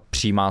tam je ta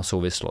přímá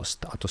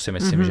souvislost. A to si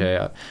myslím,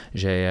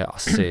 že je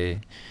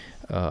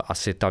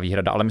asi ta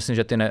výhrada. Ale myslím,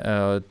 že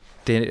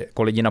ty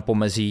jako lidi na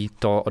pomezí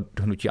to od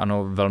hnutí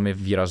ANO velmi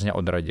výrazně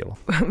odradilo.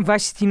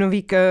 Váš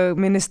stínový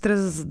ministr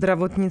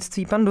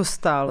zdravotnictví pan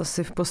Dostál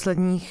si v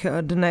posledních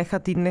dnech a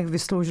týdnech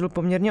vysloužil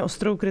poměrně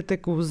ostrou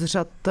kritiku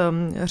z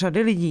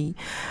řady lidí.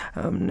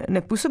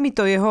 Nepůsobí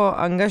to jeho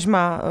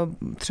angažmá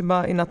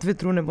třeba i na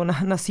Twitteru nebo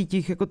na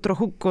sítích jako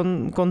trochu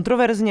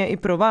kontroverzně i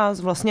pro vás?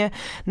 Vlastně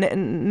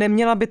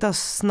neměla by ta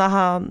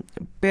snaha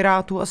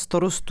Pirátů a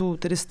Starostů,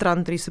 tedy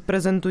stran, který se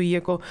prezentují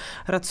jako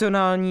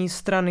racionální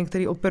strany,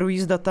 které operují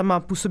s datama,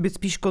 působit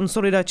spíš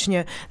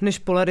konsolidačně než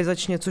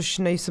polarizačně, což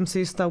nejsem si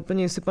jistá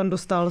úplně, jestli pan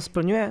Dostál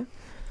splňuje?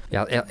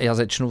 Já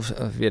začnu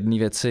v jedné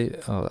věci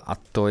a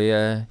to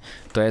je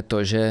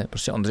to, že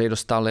prostě Ondřej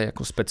Dostál je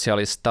jako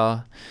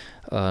specialista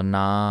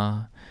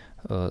na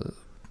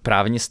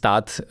právní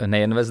stát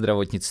nejen ve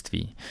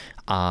zdravotnictví.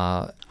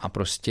 A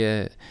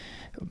prostě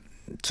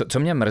co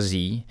mě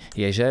mrzí,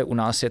 je, že u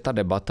nás je ta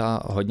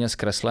debata hodně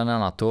zkreslena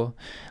na to,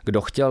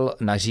 kdo chtěl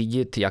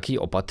nařídit jaký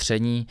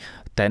opatření,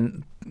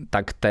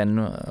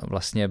 ten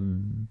vlastně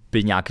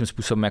by nějakým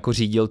způsobem jako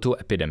řídil tu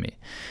epidemii.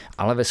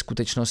 Ale ve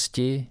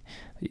skutečnosti,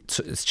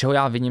 z čeho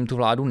já viním tu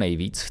vládu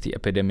nejvíc v té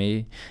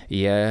epidemii,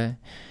 je,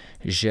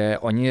 že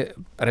oni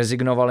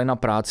rezignovali na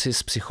práci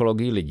s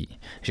psychologií lidí.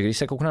 Že když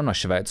se koukneme na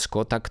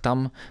Švédsko, tak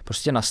tam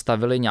prostě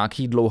nastavili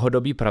nějaký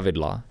dlouhodobý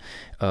pravidla,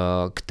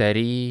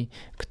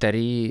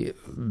 který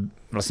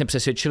vlastně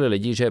přesvědčili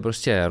lidi, že je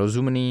prostě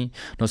rozumný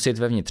nosit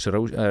vevnitř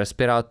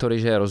respirátory,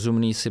 že je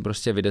rozumný si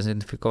prostě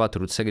vydezinfikovat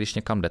ruce, když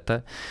někam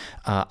jdete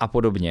a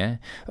podobně.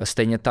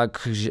 Stejně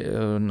tak, že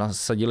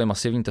nasadili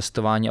masivní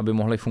testování, aby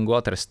mohly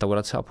fungovat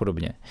restaurace a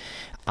podobně.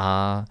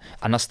 A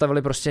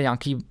nastavili prostě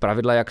nějaký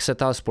pravidla, jak se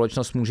ta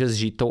společnost může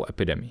zžít tou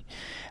epidemií.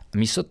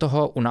 Místo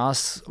toho u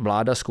nás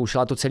vláda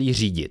zkoušela to celý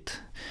řídit.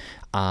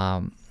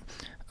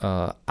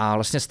 A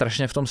vlastně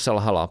strašně v tom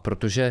selhala,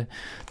 protože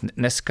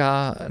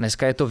dneska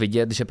je to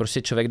vidět, že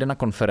prostě člověk jde na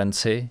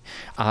konferenci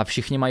a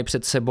všichni mají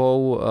před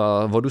sebou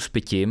vodu s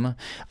pitím,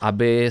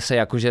 aby se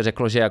jakože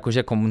řeklo, že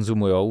jakože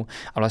konzumujou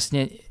a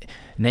vlastně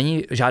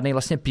není žádný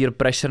vlastně peer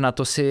pressure na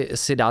to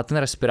si dát ten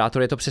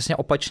respirátor, je to přesně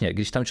opačně.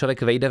 Když tam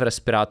člověk vejde v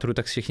respirátoru,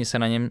 tak všichni se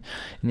na něm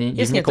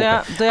Jasně, to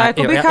já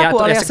jako bych chápu,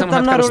 ale já jsem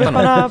tam na roli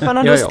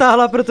pana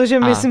Dostála, protože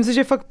myslím si,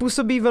 že fakt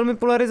působí velmi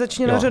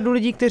polarizačně na řadu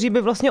lidí, kteří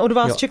by vlastně od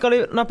vás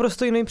čekali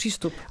naprosto jiný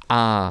přístup.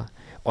 A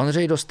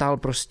Ondřej Dostál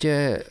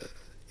prostě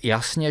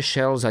jasně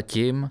šel za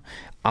tím,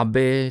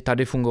 aby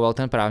tady fungoval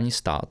ten právní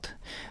stát.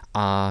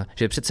 A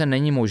že přece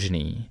není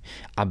možný,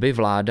 aby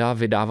vláda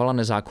vydávala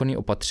nezákonné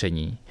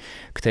opatření,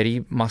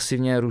 který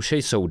masivně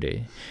ruší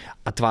soudy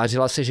a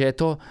tvářila se, že je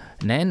to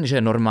nejen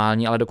že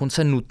normální, ale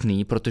dokonce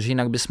nutný, protože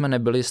jinak bychom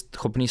nebyli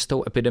schopní s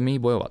tou epidemií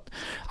bojovat.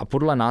 A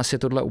podle nás je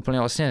tohle úplně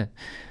vlastně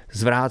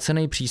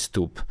zvrácený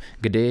přístup,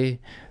 kdy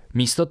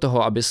místo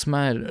toho, aby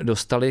jsme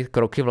dostali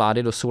kroky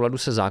vlády do souladu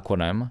se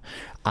zákonem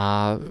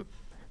a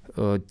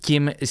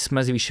tím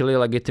jsme zvýšili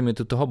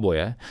legitimitu toho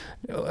boje,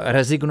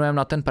 rezignujeme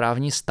na ten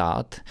právní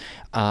stát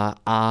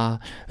a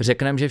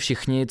řekneme, že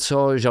všichni,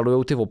 co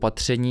žalujou ty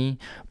opatření,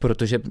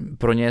 protože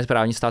pro ně je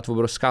právní stát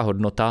obrovská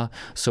hodnota,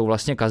 jsou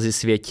vlastně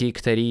kazisvěti,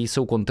 který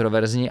jsou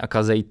kontroverzní a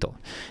kazej to.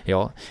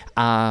 Jo?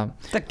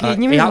 Tak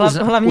jedními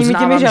hlavními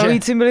těmi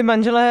žalujícími byli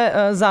manželé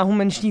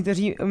záhumenční,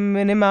 kteří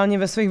minimálně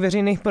ve svých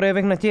veřejných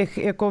projevech na těch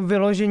jako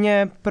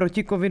vyloženě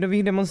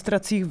protikovidových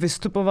demonstracích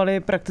vystupovali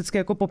prakticky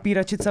jako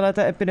popírači celé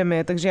té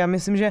epidemie. Takže já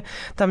myslím, že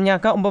tam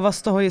nějaká obava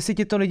z toho, jestli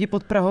ti to lidi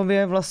pod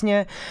Prahově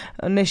vlastně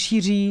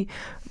nešíří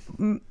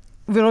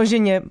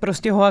vyloženě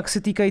prostě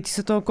hoaxy týkající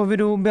se toho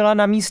covidu byla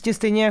na místě,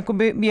 stejně jako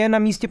by je na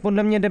místě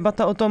podle mě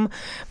debata o tom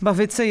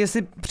bavit se,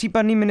 jestli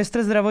případný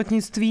ministr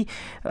zdravotnictví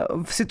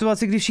v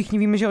situaci, kdy všichni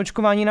víme, že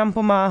očkování nám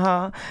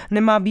pomáhá,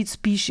 nemá být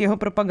spíš jeho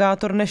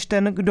propagátor, než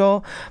ten,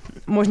 kdo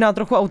možná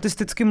trochu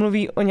autisticky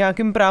mluví o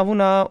nějakém právu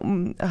na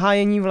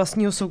hájení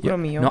vlastního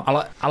soukromí. Jo? No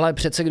ale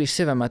přece, když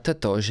si vemete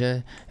to,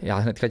 že já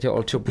hnedka tě,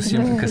 Olčo,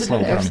 pustím ke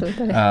slovu.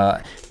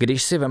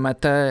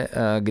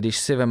 Když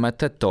si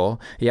vemete to,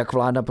 jak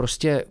vláda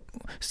prostě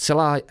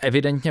zcela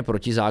evidentně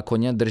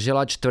protizákonně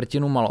držela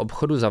čtvrtinu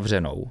malobchodu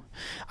zavřenou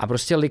a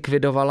prostě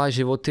likvidovala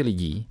životy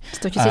lidí.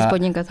 100 000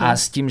 podnikatelů. A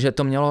s tím, že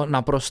to mělo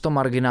naprosto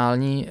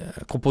marginální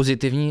jako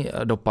pozitivní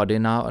dopady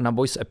na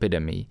boj s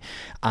epidemií.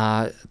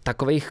 A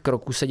takových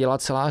kroků se dělá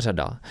celá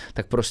řada.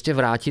 Tak prostě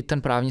vrátit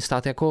ten právní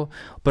stát jako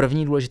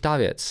první důležitá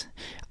věc.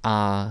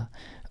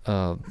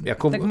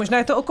 Tak možná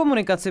je to o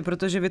komunikaci,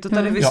 protože vy to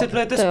tady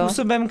vysvětlujete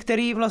způsobem,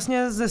 který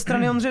vlastně ze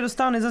strany Ondřeje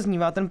Dostála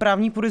nezaznívá. Ten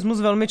právní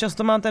purismus velmi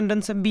často má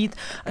tendence být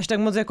až tak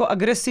moc jako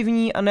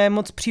agresivní a ne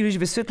moc příliš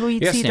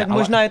vysvětlující, jasně, tak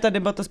možná je ta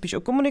debata spíš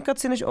o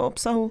komunikaci než o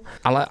obsahu.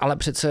 Ale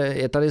přece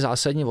je tady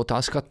zásadní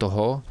otázka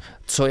toho,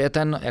 co je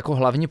ten jako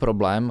hlavní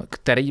problém,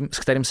 s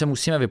kterým se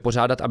musíme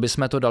vypořádat, aby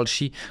jsme to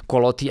další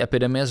kolo té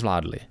epidemie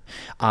zvládli.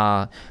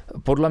 A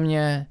podle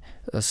mě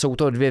jsou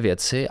to dvě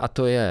věci, a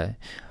to je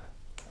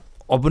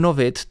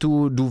obnovit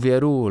tu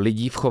důvěru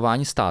lidí v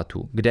chování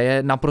státu, kde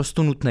je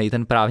naprosto nutný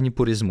ten právní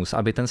purismus,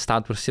 aby ten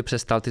stát prostě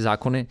přestal ty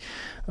zákony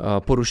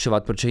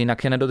porušovat, protože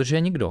jinak je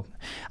nedodržuje nikdo.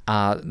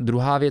 A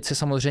druhá věc je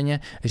samozřejmě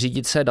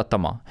řídit se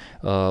datama.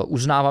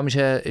 Uznávám,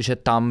 že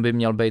tam by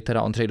měl být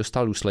teda Ondřej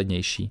Dostál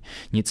důslednější.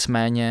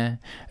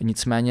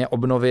 Nicméně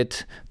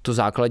obnovit to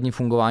základní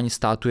fungování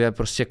státu je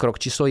prostě krok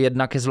číslo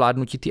 1 ke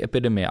zvládnutí té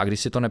epidemie. A když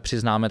si to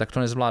nepřiznáme, tak to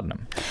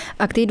nezvládneme.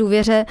 A k té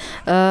důvěře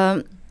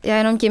já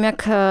jenom tím,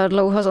 jak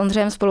dlouho s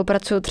Ondřejem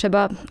spolupracuju,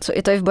 třeba, co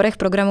je to i v bodech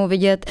programu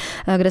vidět,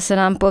 kde se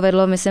nám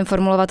povedlo, myslím,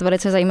 formulovat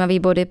velice zajímavý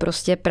body,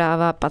 prostě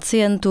práva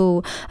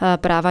pacientů,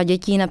 práva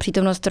dětí na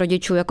přítomnost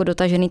rodičů, jako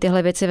dotažený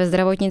tyhle věci ve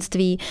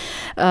zdravotnictví.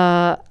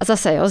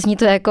 Zase, zní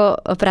to jako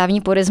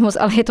právní purismus,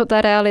 ale je to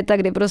ta realita,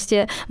 kdy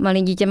prostě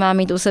malý dítě má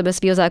mít u sebe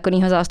svého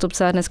zákonného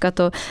zástupce a dneska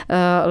to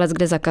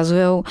leckde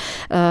zakazujou,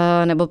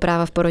 nebo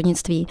práva v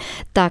porodnictví.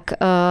 Tak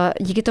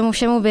díky tomu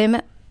všemu vím,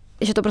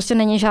 že to prostě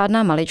není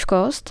žádná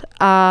maličkost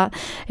a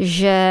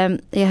že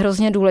je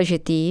hrozně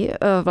důležitý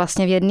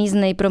vlastně v jedné z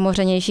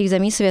nejpromořenějších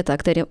zemí světa,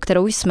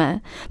 kterou jsme,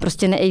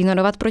 prostě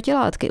neignorovat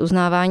protilátky,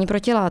 uznávání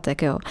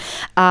protilátek. Jo.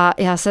 A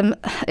já jsem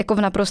jako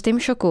v naprostém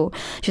šoku,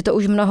 že to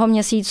už mnoho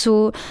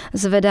měsíců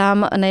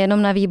zvedám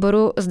nejenom na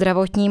výboru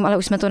zdravotním, ale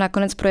už jsme to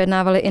nakonec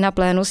projednávali i na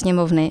plénu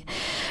sněmovny,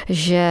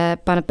 že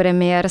pan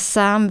premiér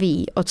sám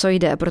ví, o co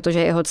jde, protože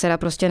jeho dcera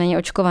prostě není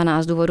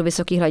očkovaná z důvodu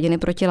vysoké hladiny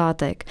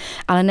protilátek,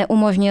 ale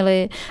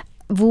neumožnili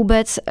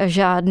vůbec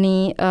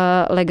žádný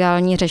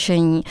legální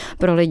řešení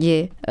pro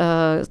lidi,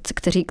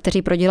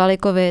 kteří prodělali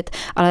covid,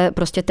 ale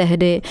prostě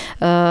tehdy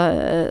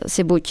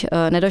si buď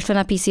nedošli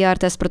na PCR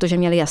test, protože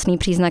měli jasný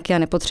příznaky a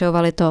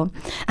nepotřebovali to,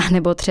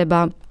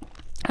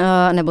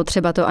 nebo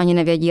třeba to ani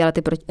nevědí, ale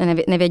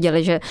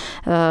nevěděli, že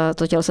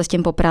to tělo se s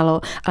tím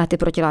popralo, ale ty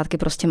protilátky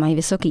prostě mají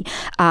vysoký.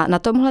 A na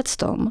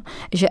tomhletom,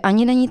 že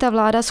ani není ta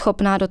vláda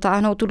schopná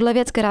dotáhnout tuhle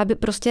věc, která by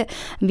prostě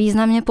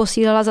významně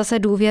posílila zase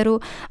důvěru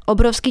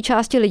obrovské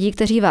části lidí,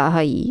 kteří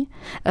váhají,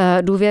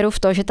 důvěru v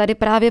to, že tady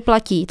právě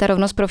platí ta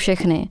rovnost pro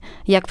všechny,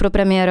 jak pro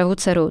premiérovu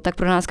dceru, tak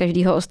pro nás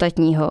každýho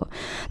ostatního,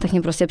 tak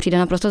mně prostě přijde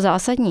naprosto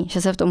zásadní,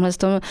 že se v tomhle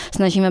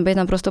snažíme být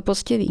naprosto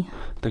poctiví.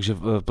 Takže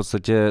v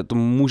podstatě to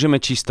můžeme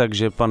číst tak,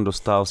 že pan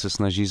Dostál se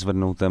snaží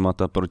zvednout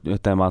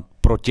téma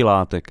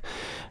protilátek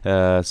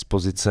z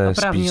pozice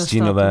spíš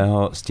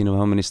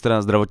stínového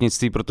ministra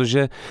zdravotnictví,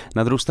 protože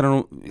na druhou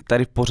stranu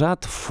tady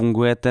pořád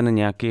funguje ten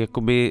nějaký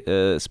jakoby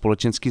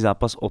společenský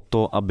zápas o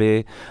to,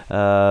 aby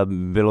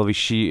bylo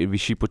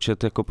vyšší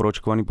počet jako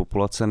proočkovaný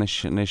populace,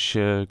 než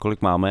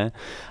kolik máme.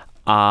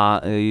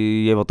 A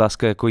je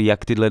otázka, jako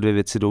jak tyhle dvě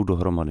věci jdou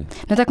dohromady.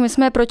 No tak my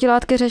jsme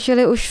protilátky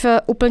řešili už v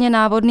úplně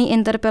návodné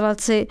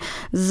interpelaci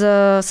z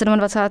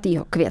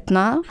 27.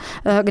 května,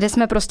 kde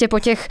jsme prostě po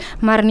těch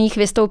marných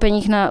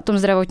vystoupeních na tom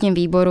zdravotním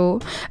výboru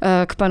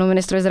k panu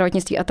ministrovi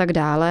zdravotnictví a tak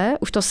dále,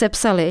 už to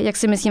sepsali, jak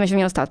si myslíme, že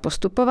měl stát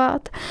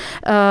postupovat,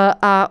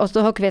 a od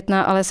toho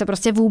května ale se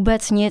prostě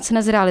vůbec nic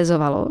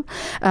nezrealizovalo.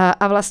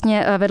 A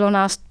vlastně vedly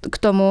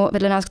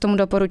nás k tomu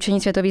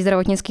doporučení Světové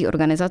zdravotnické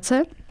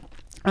organizace,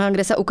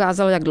 kde se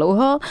ukázalo, jak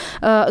dlouho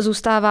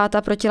zůstává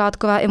ta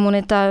protilátková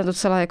imunita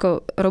docela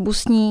jako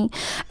robustní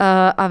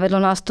a vedlo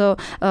nás to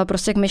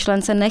prostě k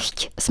myšlence,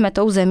 nechť jsme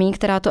tou zemí,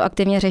 která to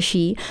aktivně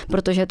řeší,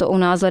 protože to u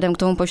nás vzhledem k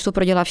tomu počtu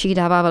prodělavších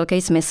dává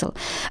velký smysl.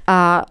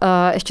 A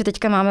ještě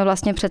teďka máme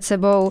vlastně před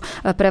sebou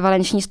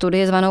prevalenční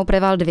studii zvanou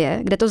Preval 2,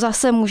 kde to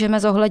zase můžeme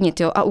zohlednit,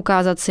 jo, a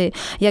ukázat si,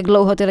 jak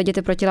dlouho ty lidi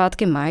ty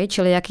protilátky mají,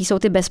 čili jaký jsou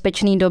ty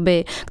bezpečné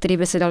doby, které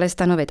by si dali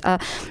stanovit. A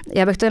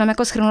já bych to jenom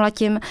jako shrnula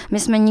tím, my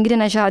jsme nikdy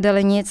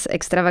nežádali nic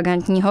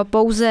extravagantního,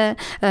 pouze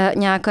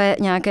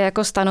nějaké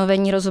jako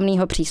stanovení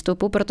rozumného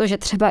přístupu, protože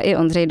třeba i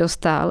Ondřej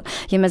Dostál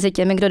je mezi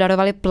těmi, kdo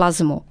darovali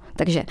plazmu.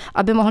 Takže,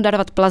 aby mohl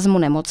darovat plazmu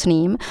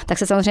nemocným, tak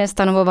se samozřejmě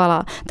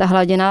stanovovala ta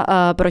hladina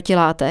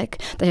protilátek,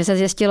 takže se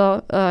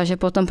zjistilo, že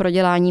po tom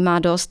prodělání má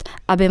dost,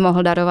 aby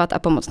mohl darovat a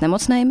pomoct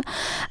nemocným,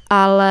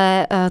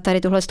 ale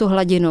tady tu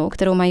hladinu,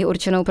 kterou mají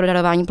určenou pro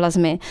darování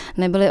plazmy,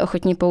 nebyli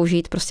ochotní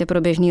použít prostě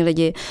pro běžný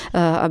lidi,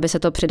 aby se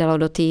to přidalo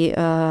do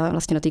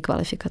té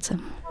kvalifikace.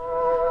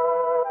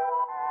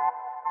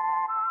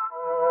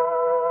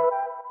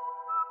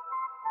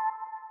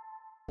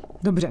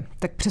 Dobře,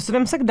 tak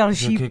přesuneme se k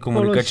další položce.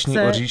 Komunikační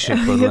oříšek,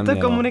 podle Je to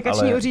mě,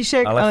 komunikační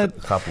oříšek, ale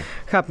chápu.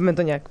 Chápeme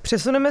to nějak.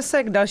 Přesuneme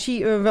se k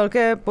další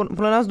velké,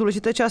 podle nás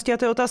důležité části, a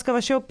to je otázka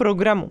vašeho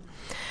programu.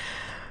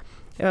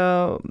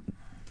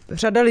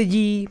 Řada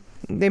lidí,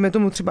 dejme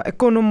tomu třeba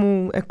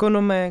ekonomů,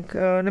 ekonomek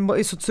nebo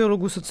i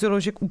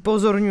socioložek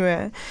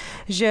upozorňuje,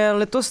 že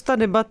letos ta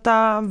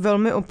debata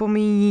velmi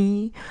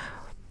opomíjí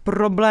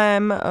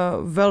problém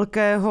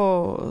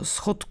velkého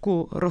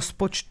schodku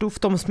rozpočtu v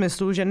tom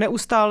smyslu, že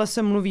neustále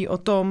se mluví o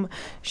tom,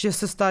 že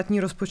se státní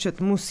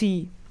rozpočet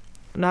musí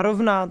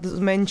narovnat,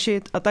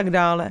 zmenšit a tak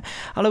dále.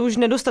 Ale už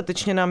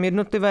nedostatečně nám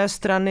jednotlivé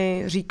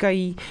strany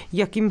říkají,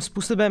 jakým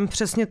způsobem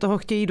přesně toho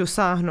chtějí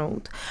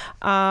dosáhnout.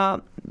 A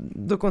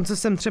dokonce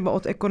jsem třeba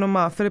od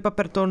ekonoma Filipa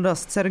Pertolda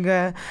z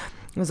CERGE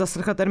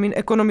zaslechla termín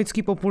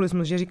ekonomický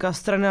populismus, že říká,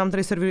 strany nám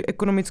tady servírují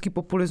ekonomický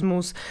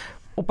populismus,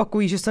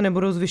 opakují, že se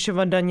nebudou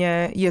zvyšovat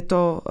daně, je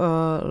to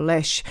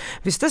lež.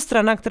 Vy jste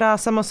strana, která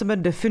sama sebe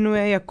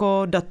definuje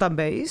jako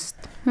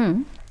databased.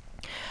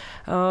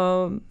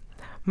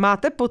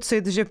 Máte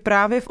pocit, že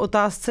právě v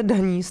otázce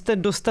daní jste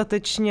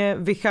dostatečně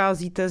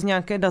vycházíte z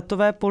nějaké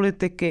datové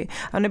politiky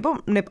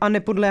a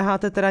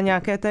nepodléháte teda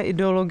nějaké té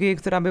ideologii,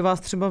 která by vás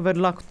třeba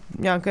vedla k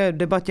nějaké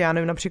debatě, já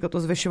nevím, například o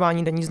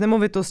zvyšování daní z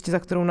nemovitosti,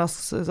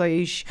 za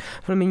jejíž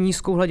velmi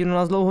nízkou hladinu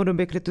nás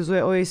dlouhodobě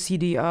kritizuje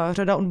OECD a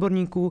řada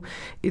odborníků,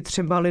 i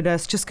třeba lidé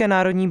z České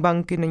národní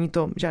banky, není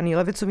to žádný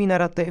levicový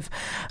narrativ,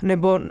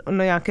 nebo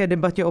na nějaké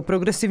debatě o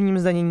progresivním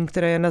zdanění,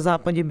 které je na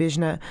západě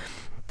běžné.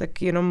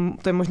 Tak jenom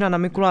to je možná na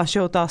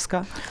Mikuláše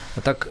otázka.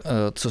 Tak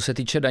co se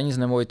týče daní z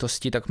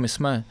nemovitostí, tak my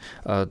jsme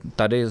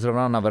tady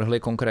zrovna navrhli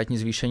konkrétní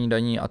zvýšení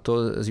daní, a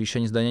to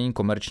zvýšení zdanění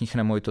komerčních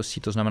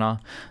nemovitostí, to znamená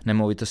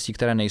nemovitostí,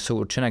 které nejsou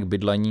určené k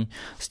bydlení,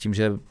 s tím,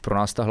 že pro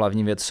nás ta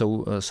hlavní věc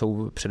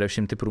jsou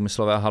především ty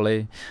průmyslové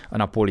haly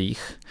na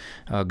polích,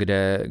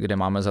 kde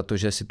máme za to,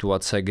 že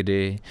situace,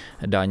 kdy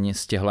daň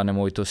z těchto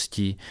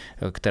nemovitostí,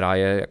 která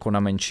je jako na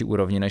menší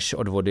úrovni než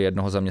odvody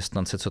jednoho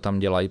zaměstnance, co tam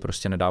dělají,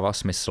 prostě nedává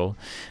smysl.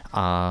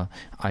 A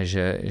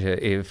že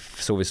i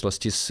v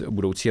souvislosti s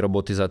budoucí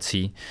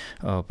robotizací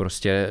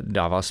prostě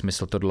dává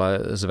smysl tohle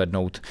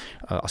zvednout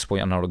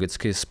aspoň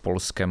analogicky s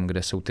Polskem,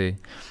 kde jsou ty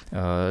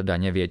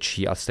daně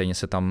větší a stejně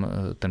se tam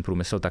ten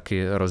průmysl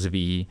taky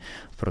rozvíjí,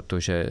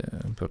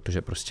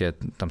 protože prostě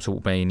tam jsou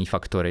úplně jiný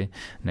faktory,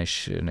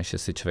 než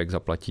jestli člověk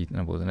zaplatí,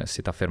 nebo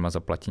jestli ta firma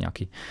zaplatí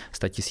nějaký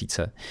 100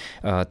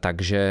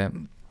 000.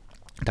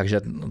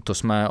 Takže to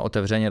jsme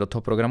otevřeně do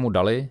toho programu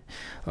dali.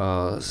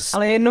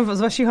 Ale jedno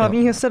z vašich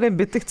hlavních hesel je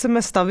byty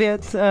chceme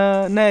stavět,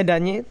 ne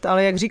danit,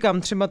 ale jak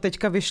říkám, třeba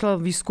teďka vyšel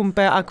výzkum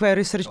PAQ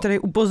Research, který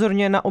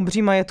upozorňuje na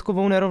obří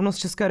majetkovou nerovnost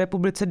v České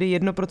republice, kdy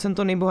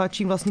 1%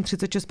 nejbohatších vlastní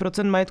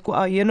 36% majetku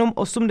a jenom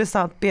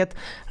 85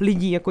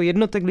 lidí, jako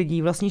jednotek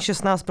lidí, vlastní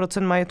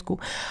 16% majetku.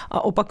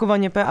 A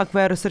opakovaně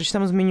PAQ Research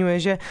tam zmiňuje,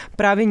 že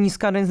právě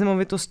nízká daň z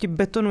nemovitosti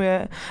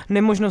betonuje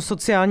nemožnost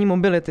sociální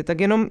mobility. Tak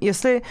jenom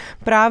jestli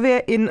právě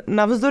i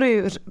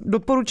navzdory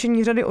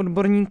doporučení řady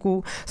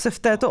odborníků se v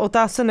této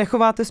otázce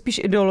nechováte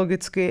spíš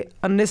ideologicky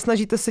a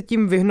nesnažíte se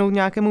tím vyhnout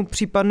nějakému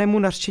případnému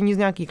nařčení z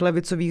nějakých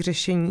levicových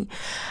řešení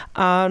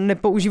a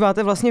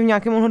nepoužíváte vlastně v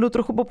nějakém ohledu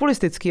trochu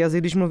populistický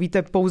jazyk, když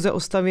mluvíte pouze o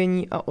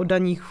stavění a o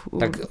daních.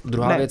 Tak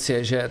druhá věc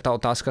je, že ta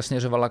otázka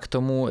směřovala k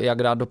tomu,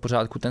 jak dát do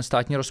pořádku ten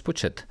státní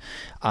rozpočet.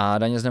 A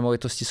daně z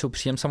nemovitosti jsou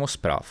příjem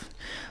samospráv.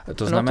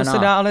 To se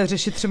dá ale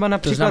řešit třeba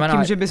například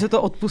tím, že by se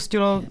to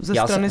odpustilo ze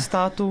strany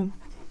státu.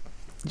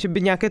 Že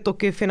by nějaké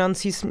toky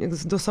financí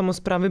do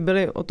samosprávy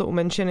byly o to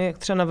umenšeny, jak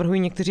třeba navrhují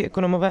někteří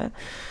ekonomové?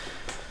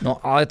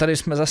 No ale tady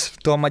jsme zase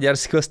toho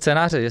maďarského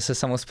scénáře, že se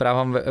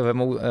samosprávám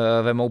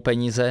vemou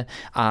peníze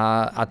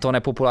a to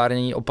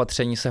nepopulární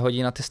opatření se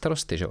hodí na ty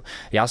starosty. Že?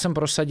 Já jsem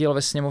prosadil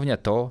ve sněmovně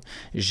to,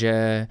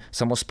 že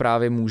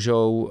samosprávy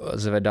můžou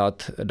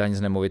zvedat daň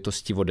z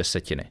nemovitostí o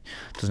 10.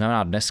 To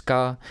znamená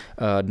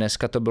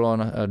dneska to bylo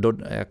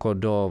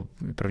do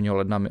 1.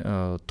 ledna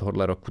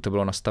tohoto roku to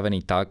bylo nastavené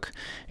tak,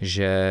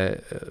 že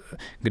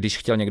když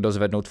chtěl někdo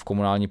zvednout v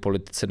komunální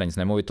politice daň z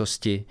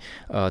nemovitosti,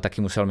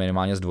 taky musel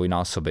minimálně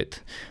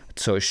zdvojnásobit.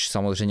 Což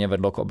samozřejmě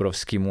vedlo k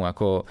obrovskému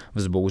jako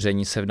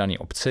vzbouření se v dané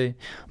obci.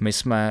 My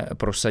jsme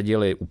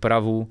prosadili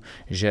úpravu,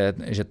 že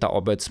ta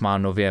obec má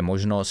nově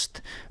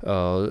možnost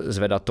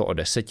zvedat to o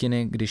 10,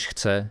 když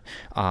chce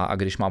a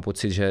když má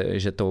pocit,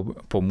 že to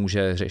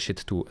pomůže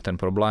řešit ten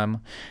problém,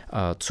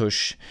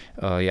 což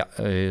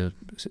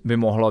by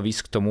mohlo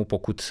vést k tomu,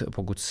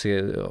 pokud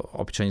si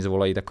občani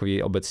zvolají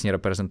takový obecní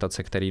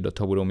reprezentace, který do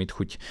toho budou mít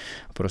chuť,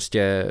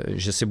 prostě,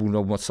 že si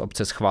budou moct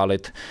obce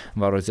schválit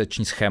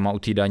valorizační schéma u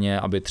té daně,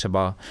 aby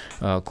třeba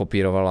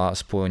kopírovala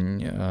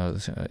aspoň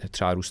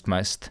třeba růst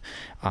mezd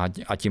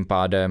a tím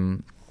pádem,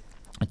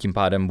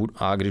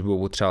 když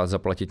budou třeba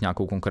zaplatit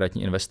nějakou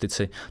konkrétní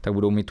investici, tak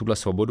budou mít tuhle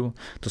svobodu.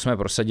 To jsme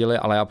prosadili,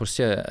 ale já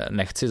prostě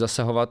nechci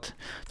zasahovat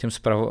těm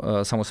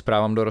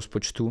samosprávám do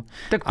rozpočtu.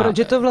 Tak proč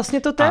je to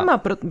vlastně to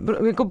téma?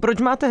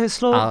 Proč máte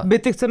heslo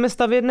byty chceme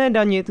stavět, ne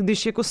danit,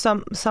 když jako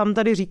sám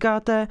tady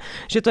říkáte,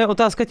 že to je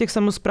otázka těch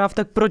samospráv,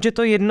 tak proč je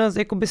to jedna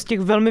z těch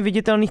velmi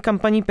viditelných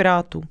kampaní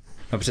Pirátů?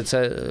 No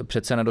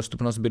přece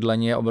nedostupnost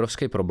bydlení je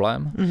obrovský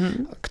problém,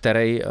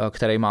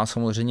 který má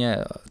samozřejmě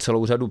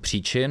celou řadu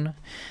příčin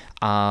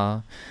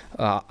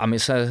a my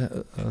se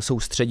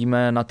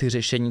soustředíme na ty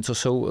řešení, co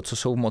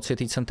jsou v moci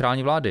té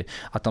centrální vlády.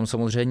 A tam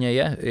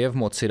samozřejmě je v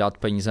moci dát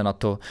peníze na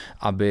to,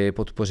 aby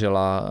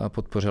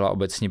podpořila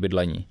obecní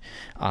bydlení.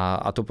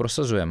 A to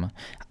prosazujeme.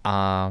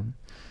 A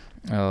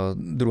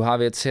druhá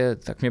věc je,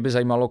 tak mě by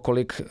zajímalo,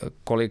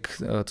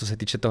 kolik co se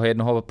týče toho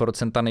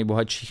 1%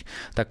 nejbohatších,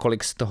 tak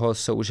kolik z toho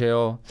jsou, že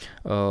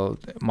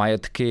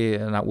majetky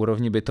na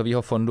úrovni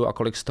bytového fondu a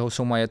kolik z toho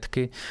jsou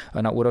majetky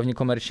na úrovni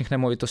komerčních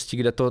nemovitostí,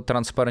 kde to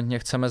transparentně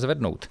chceme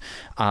zvednout.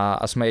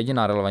 A jsme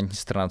jediná relevantní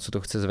strana, co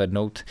to chce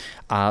zvednout.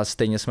 A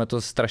stejně jsme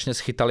to strašně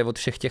schytali od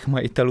všech těch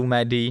majitelů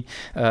médií,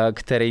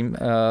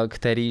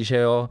 který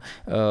že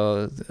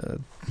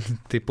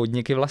ty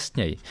podniky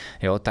vlastnějí.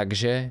 Jo,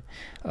 takže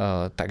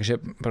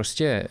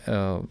prostě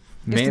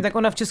Jestli tak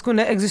ona v Česku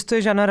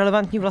neexistuje žádná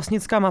relevantní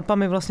vlastnická mapa,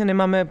 my vlastně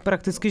nemáme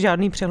prakticky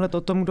žádný přehled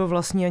o tom, kdo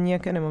vlastní ani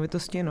jaké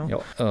nemovitosti. No. Jo,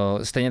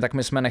 stejně tak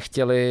my jsme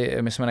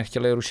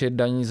nechtěli rušit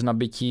daň z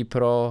nabytí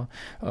pro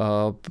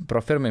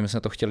firmy, my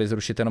jsme to chtěli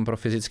zrušit jenom pro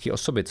fyzické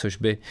osoby, což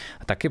by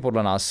taky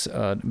podle nás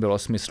bylo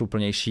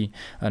smysluplnější,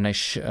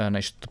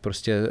 než to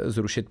prostě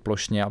zrušit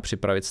plošně a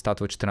připravit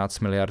stát o 14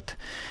 miliard.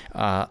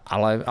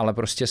 Ale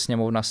prostě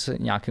sněmovna se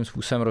nějakým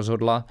způsobem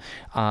rozhodla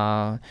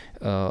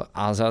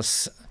a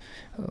zas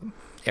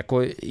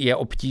jako je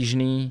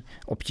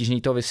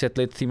obtížný to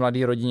vysvětlit té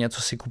mladé rodině,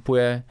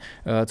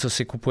 co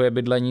si kupuje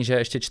bydlení, že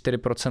ještě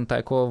 4%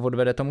 jako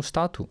odvede tomu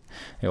státu.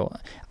 Jo?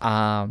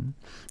 A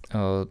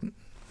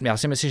já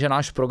si myslím, že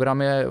náš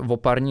program je o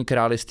párník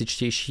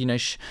realističtější,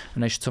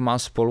 než co má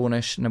Spolu,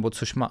 nebo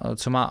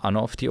co má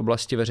ANO v té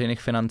oblasti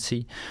veřejných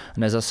financí.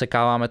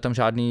 Nezasekáváme tam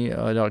žádný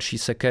další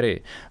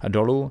sekery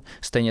dolů.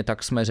 Stejně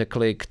tak jsme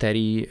řekli,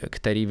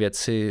 který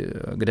věci,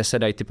 kde se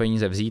dají ty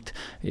peníze vzít.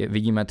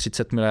 Vidíme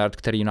 30 miliard,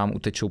 který nám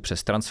utečou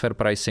přes transfer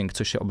pricing,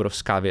 což je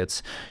obrovská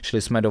věc.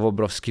 Šli jsme do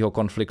obrovského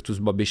konfliktu s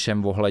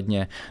Babišem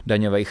ohledně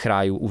daňových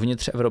rájů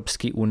uvnitř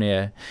Evropské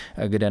unie,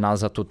 kde nás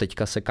za to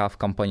teďka seká v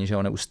kampani,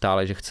 že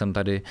neustále, že chceme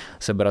tady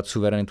sebrat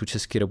suverenitu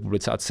České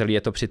republice a celý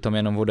je to přitom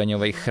jenom o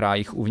daňových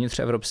rájích uvnitř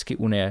Evropské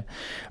unie.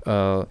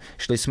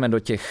 Šli jsme do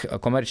těch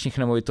komerčních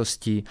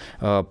nemovitostí,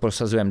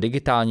 prosazujeme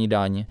digitální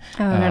daň,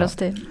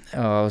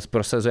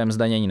 prosazujeme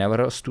zdanění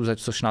nerostů, za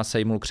což nás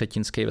sejmul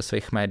Křetinský ve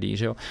svých médiích.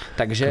 Že jo?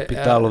 Takže,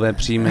 kapitálové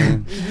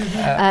příjmy.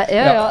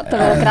 Jo, to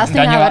bylo krásný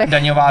návrh.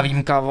 Daňová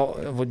výjimka o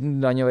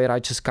daňový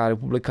ráj Česká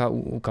republika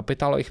u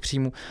kapitálových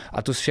příjmů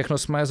a to všechno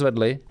jsme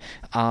zvedli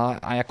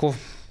a jako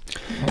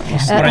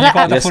pro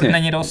někoho to furt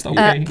není dost.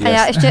 Okay.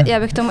 Já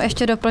bych tomu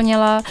ještě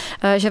doplnila,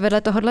 že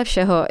vedle tohohle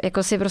všeho,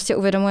 jako si prostě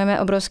uvědomujeme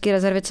obrovský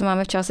rezervy, co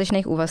máme v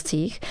částečných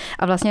úvazcích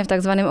a vlastně v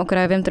takzvaném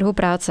okrajovém trhu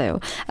práce. Jo.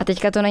 A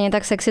teďka to není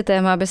tak sexy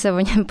téma, aby se o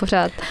něm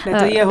pořád... Ne,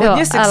 to je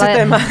hodně sexy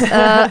téma.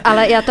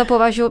 Ale já to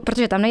považuji,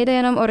 protože tam nejde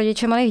jenom o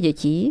rodiče malých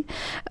dětí,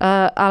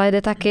 ale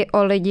jde taky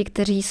o lidi,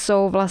 kteří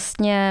jsou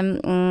vlastně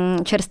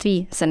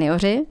čerství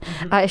seniori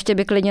a ještě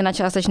by klidně na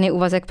částečný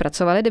úvazek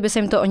pracovali, kdyby se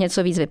jim to o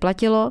něco víc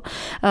vyplatilo.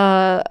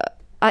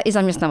 A i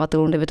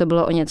zaměstnavatelům, kdyby to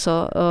bylo o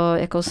něco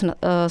jako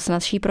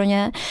snazší pro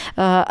ně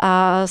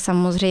a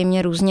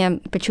samozřejmě různě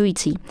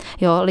pečující.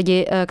 Jo,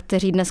 lidi,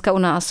 kteří dneska u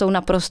nás jsou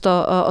naprosto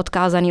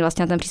odkázaní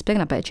vlastně na ten příspěvek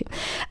na péči.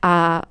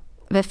 A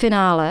ve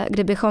finále,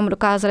 kdybychom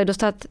dokázali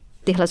dostat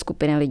tyhle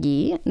skupiny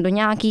lidí do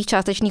nějakých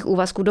částečných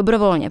úvazků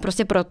dobrovolně,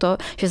 prostě proto,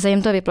 že se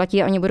jim to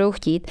vyplatí a oni budou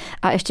chtít.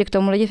 A ještě k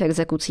tomu lidi v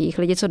exekucích,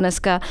 lidi, co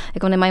dneska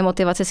jako nemají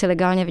motivaci si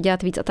legálně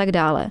vydělat víc a tak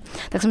dále.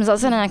 Tak jsme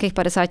zase na nějakých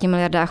 50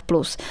 miliardách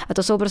plus. A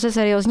to jsou prostě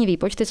seriózní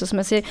výpočty, co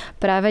jsme si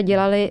právě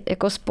dělali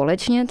jako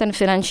společně, ten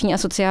finanční a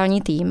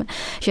sociální tým,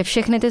 že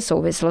všechny ty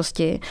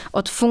souvislosti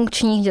od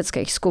funkčních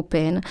dětských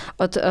skupin,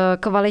 od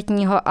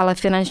kvalitního, ale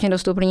finančně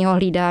dostupného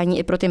hlídání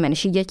i pro ty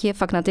menší děti,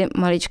 fakt na ty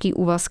maličký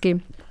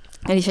úvazky,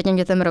 když je těm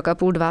dětem rok a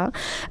půl, 2,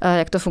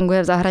 jak to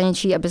funguje v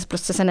zahraničí, aby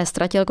prostě se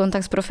nestratil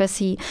kontakt s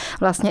profesí.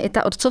 Vlastně i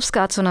ta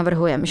otcovská, co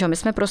navrhujeme, že my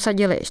jsme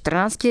prosadili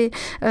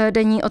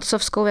 14denní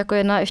otcovskou jako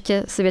jedna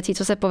ještě z věcí,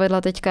 co se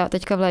povedla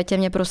teďka v létě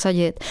mě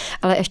prosadit,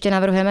 ale ještě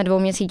navrhujeme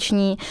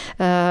 2měsíční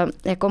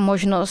jako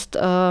možnost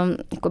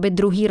jakoby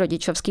druhý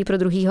rodičovský pro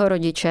druhýho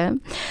rodiče,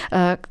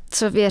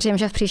 co věřím,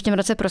 že v příštím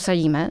roce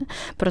prosadíme,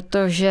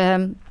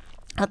 protože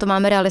a to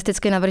máme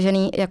realisticky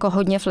navržený jako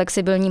hodně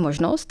flexibilní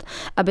možnost,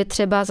 aby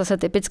třeba zase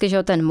typicky,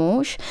 že ten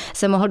muž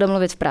se mohl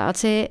domluvit v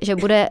práci, že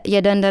bude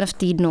jeden den v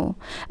týdnu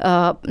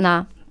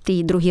na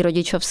tý druhý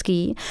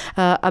rodičovský,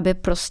 aby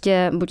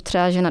prostě buď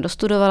třeba žena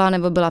dostudovala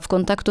nebo byla v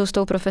kontaktu s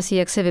tou profesí,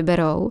 jak si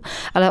vyberou,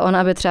 ale on,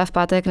 aby třeba v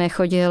pátek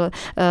nechodil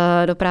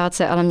do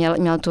práce, ale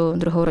měl tu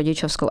druhou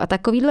rodičovskou. A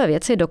takovýhle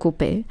věci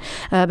dokupy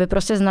by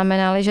prostě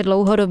znamenaly, že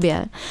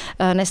dlouhodobě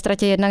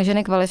nestratí jednak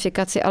ženy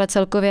kvalifikaci, ale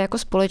celkově jako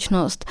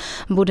společnost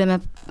budeme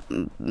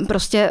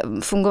prostě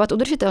fungovat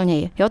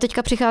udržitelněji. Jo,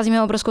 teďka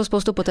přicházíme o obrovskou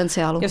spoustu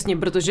potenciálu. Jasně,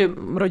 protože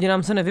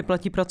rodinám se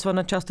nevyplatí pracovat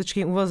na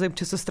částečný úvazek,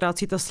 protože se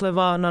ztrácí ta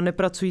sleva na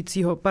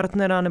nepracujícího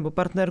partnera nebo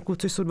partnerku,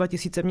 což jsou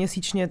 2000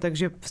 měsíčně,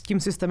 takže s tím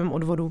systémem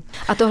odvodu.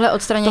 A tohle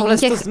odstranění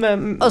těch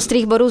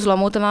ostrých bodů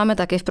zlomu, to máme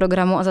taky v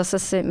programu a zase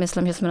si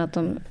myslím, že jsme na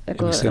tom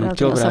jako já jsem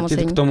chtěl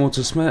vrátit k tomu,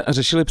 co jsme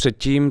řešili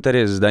předtím,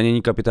 tedy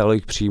zdanění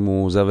kapitálových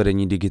příjmů,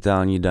 zavedení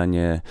digitální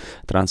daně,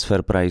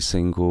 transfer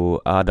pricingu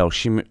a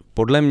dalším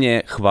podle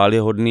mě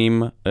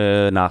chvályhodným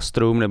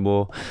nástrojům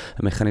nebo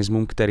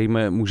mechanismům, kterým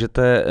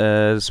můžete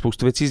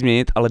spoustu věcí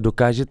změnit, ale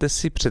dokážete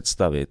si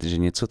představit, že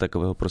něco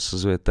takového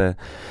prosazujete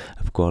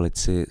v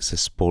koalici se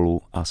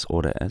Spolu a s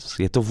ODS?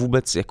 Je to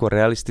vůbec jako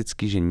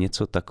realistický, že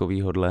něco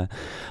takovýhodle,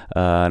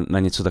 na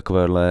něco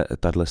takovéhle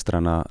tato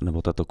strana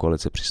nebo tato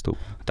koalice přistoupí?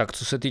 Tak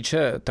co se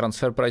týče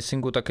transfer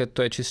pricingu, tak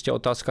to je čistě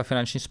otázka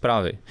finanční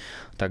správy.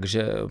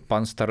 Takže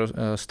pan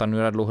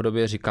Stanjura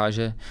dlouhodobě říká,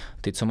 že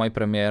ty, co mají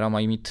premiéra,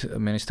 mají mít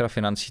ministra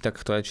financí,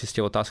 tak to je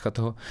čistě otázka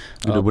toho,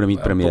 kdo bude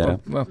mít premiéra.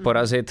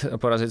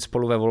 Porazit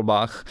Spolu ve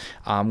volbách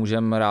a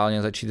můžeme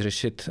reálně začít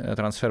řešit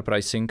transfer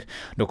pricing.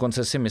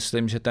 Dokonce si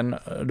myslím, že ten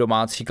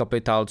domácí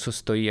kapitál, co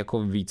stojí jako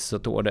víc za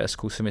tu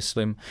ODS-kou, si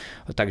myslím,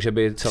 takže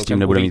by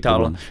celkem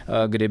uvítal,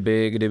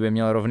 kdyby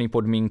měl rovné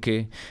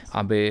podmínky,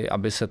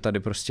 aby se tady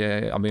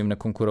prostě, aby jim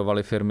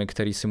nekonkurovaly firmy,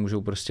 které si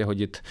můžou prostě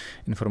hodit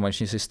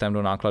informační systém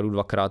do nákladu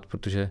dvakrát,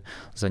 protože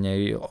za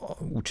něj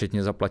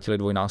účetně zaplatili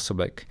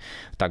dvojnásobek.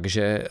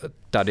 Takže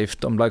tady v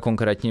tomhle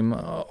konkrétním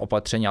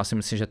opatření já si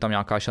myslím, že tam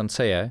nějaká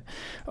šance je.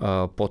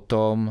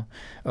 Potom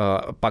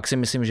pak si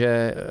myslím,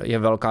 že je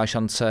velká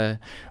šance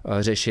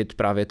řešit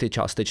právě ty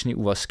částečné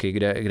úvazky,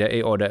 kde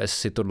i ODS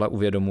si tohle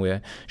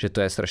uvědomuje, že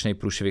to je strašný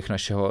průšvih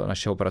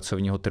našeho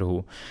pracovního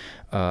trhu.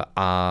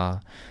 A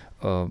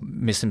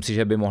myslím si,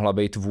 že by mohla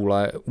být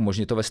vůle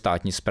umožnit to ve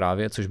státní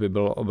správě, což by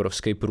byl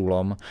obrovský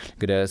průlom,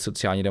 kde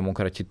sociální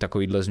demokrati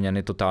takovýhle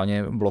změny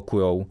totálně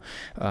blokujou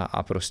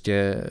a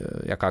prostě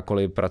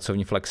jakákoliv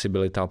pracovní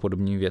flexibilita a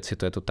podobné věci,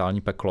 to je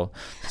totální peklo.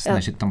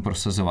 Snažit tam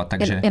prosazovat.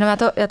 Takže...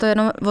 Já to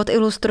jenom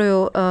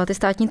odilustruju. Ty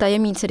státní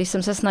tajemníci, když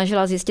jsem se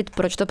snažila zjistit,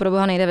 proč to pro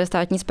boha nejde ve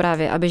státní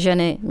správě, aby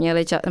ženy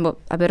měly, nebo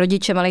aby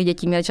rodiče malých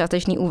dětí měli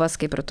částečný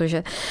úvazky,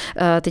 protože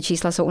ty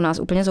čísla jsou u nás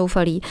úplně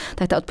zoufalí,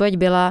 tak ta odpověď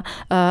byla,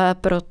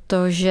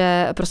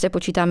 protože prostě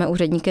počítáme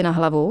úředníky na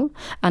hlavu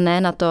a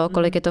ne na to,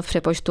 kolik je to v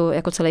přepočtu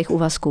jako celých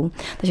úvazků.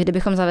 Takže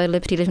kdybychom zavedli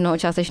příliš mnoho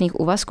částečných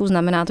úvazků,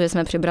 znamená to, že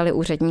jsme přibrali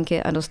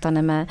úředníky a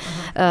dostaneme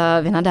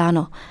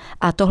vynadáno.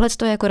 A tohle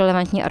je jako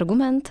relevantní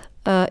argument.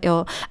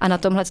 Jo. A na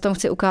tomhle tom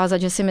chci ukázat,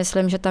 že si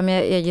myslím, že tam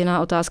je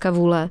jediná otázka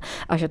vůle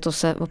a že to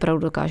se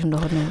opravdu dokážeme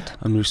dohodnout.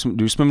 A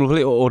když jsme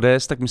mluvili o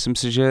ODS, tak myslím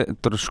si, že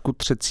trošku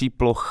třecí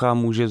plocha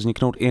může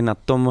vzniknout i na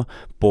tom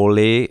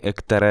poli,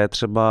 které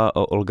třeba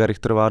Olga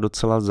Richterová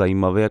docela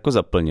zajímavě jako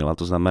zaplnila.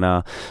 To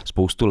znamená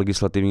spoustu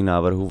legislativních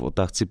návrhů v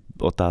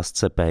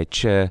otázce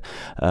péče,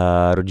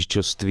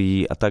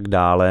 rodičovství a tak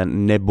dále,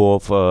 nebo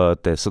v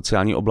té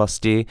sociální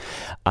oblasti.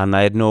 A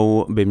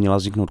najednou by měla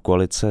vzniknout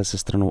koalice se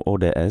stranou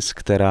ODS,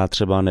 která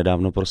třeba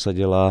nedávno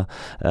prosadila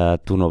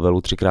tu novelu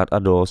 3x a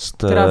dost.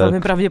 Která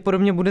velmi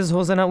pravděpodobně bude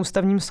zhozena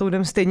ústavním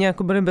soudem, stejně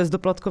jako byly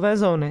bezdoplatkové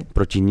zóny.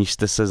 Proti níž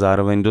jste se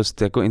zároveň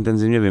dost jako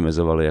intenzivně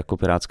vymezovali jako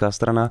Pirátská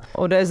strana.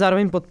 ODS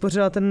zároveň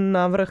podpořila ten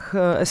návrh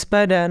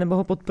SPD, nebo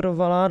ho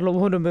podporovala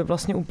dlouhodobě,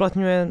 vlastně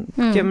uplatňuje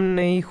těm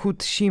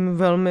nejchudším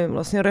velmi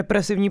vlastně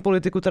represivní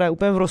politiku, která je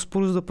úplně v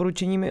rozporu s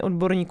doporučeními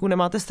odborníků.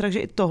 Nemáte strach, že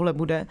i tohle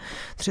bude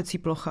třecí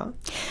plocha?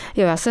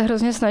 Jo, já se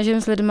hrozně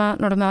snažím s lidma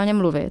normálně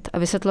mluvit a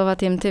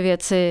vysvětlovat jim ty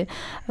věci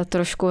věci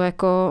trošku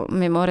jako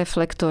mimo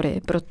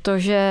reflektory,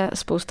 protože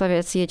spousta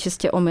věcí je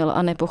čistě omyl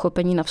a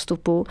nepochopení na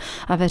vstupu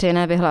a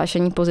veřejné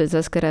vyhlášení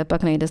pozice, z které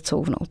pak nejde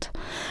zcouvnout.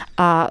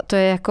 A to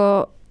je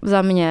jako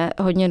za mě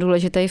hodně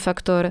důležitý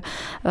faktor,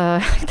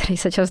 který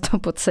se často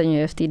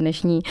podceňuje v té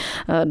dnešní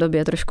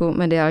době trošku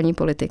mediální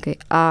politiky.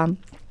 A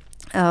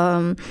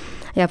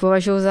já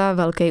považuji za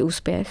velký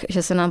úspěch,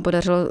 že se nám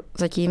podařilo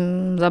zatím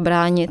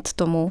zabránit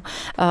tomu,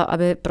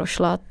 aby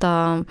prošla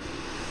ta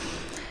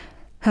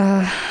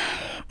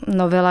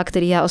novela,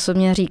 který já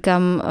osobně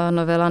říkám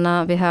novela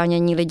na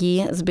vyhánění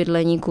lidí z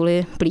bydlení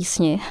kvůli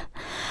plísni.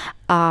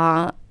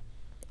 A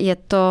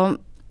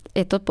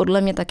je to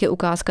podle mě taky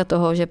ukázka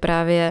toho, že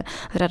právě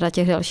řada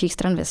těch dalších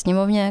stran ve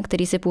sněmovně,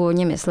 kteří si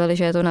původně mysleli,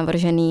 že je to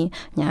navržený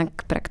nějak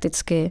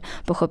prakticky,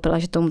 pochopila,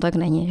 že tomu tak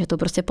není. Že to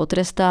prostě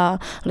potrestá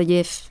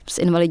lidi s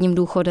invalidním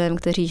důchodem,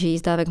 kteří žijí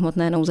z dávek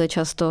hmotné nouze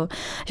často,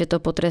 že to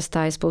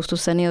potrestá i spoustu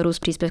seniorů s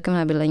příspěvkem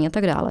na bydlení a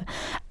tak dále.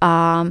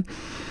 A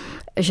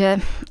že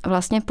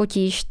vlastně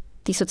potíž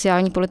té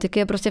sociální politiky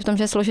je prostě v tom,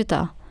 že je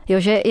složitá. Jo,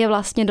 že je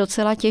vlastně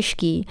docela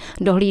těžký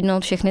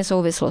dohlídnout všechny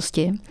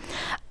souvislosti.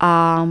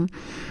 A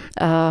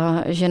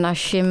že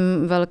naším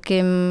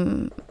velkým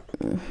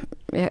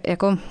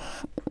jako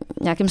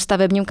nějakým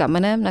stavebním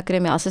kamenem, na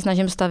kterém já se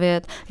snažím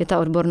stavět, je ta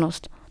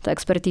odbornost, ta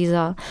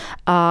expertíza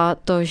a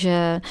to,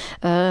 že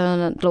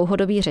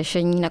dlouhodobý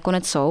řešení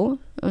nakonec jsou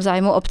v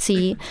zájmu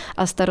obcí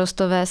a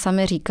starostové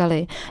sami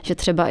říkali, že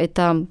třeba i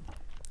ta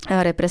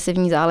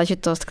represivní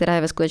záležitost, která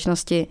je ve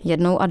skutečnosti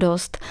jednou a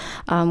dost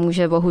a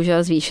může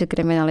bohužel zvýšit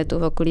kriminalitu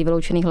v okolí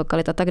vyloučených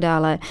lokalit a tak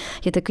dále,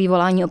 je takový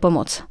volání o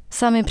pomoc.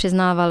 Sami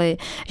přiznávali,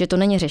 že to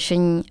není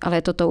řešení, ale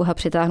je to touha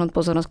přitáhnout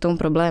pozornost k tomu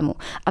problému.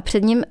 A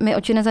před ním my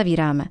oči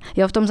nezavíráme.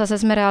 Jo, v tom zase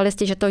jsme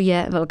realisti, že to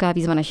je velká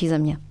výzva naší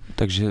země.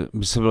 Takže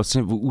vy se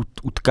vlastně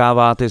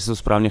utkáváte, jestli to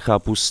správně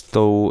chápu, s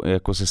tou,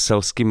 jako se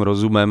selským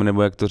rozumem,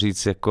 nebo jak to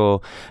říct,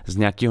 jako z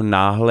nějakého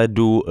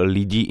náhledu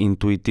lidí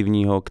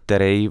intuitivního,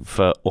 který v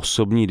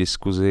osobní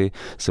diskuzi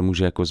se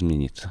může jako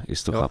změnit,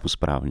 jestli to chápu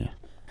správně.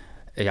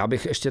 Já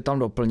bych ještě tam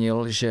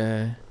doplnil,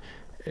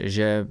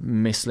 že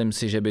myslím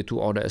si, že by tu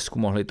ODS-ku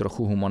mohli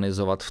trochu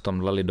humanizovat v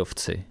tomhle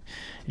lidovci.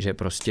 Že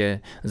prostě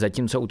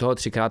zatímco u toho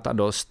 3x a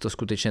dost, to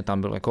skutečně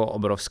tam byl jako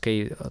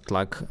obrovský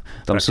tlak.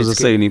 Tam jsou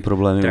zase jiný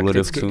problémy u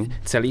lidovců.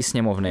 Celý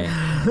sněmovny.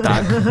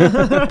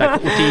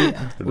 tak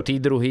u té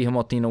druhé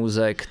hmotné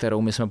nouze,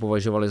 kterou my jsme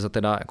považovali za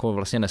teda jako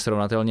vlastně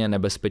nesrovnatelně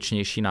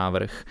nebezpečnější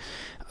návrh,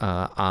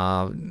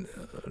 a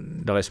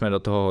dali jsme do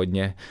toho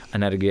hodně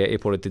energie i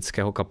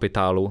politického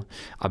kapitálu,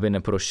 aby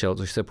neprošel,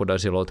 což se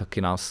podařilo,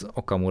 taky nás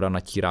Okamura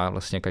natírá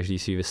vlastně každý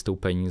svý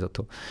vystoupení za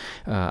to.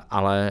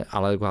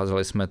 Ale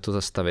dokázali jsme to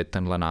zastavit,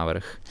 tenhle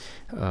návrh.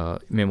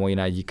 Mimo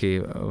jiné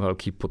díky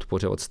velký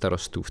podpoře od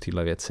starostů v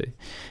této věci.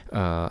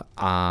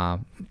 A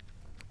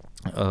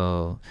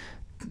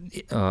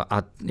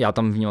já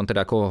tam vnímám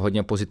teda jako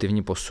hodně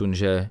pozitivní posun,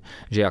 že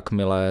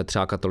jakmile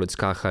třeba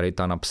katolická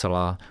charita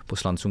napsala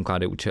poslancům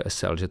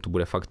KDU-ČSL, že to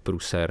bude fakt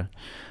průser,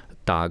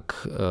 tak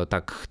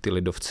ty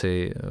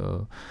lidovci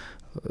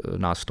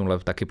nás v tomhle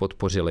taky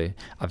podpořili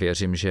a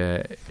věřím,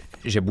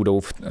 že budou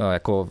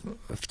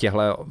v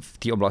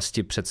té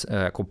oblasti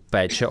jako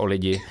péče o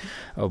lidi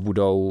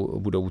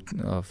budou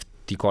v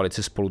té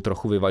koalici spolu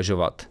trochu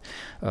vyvažovat.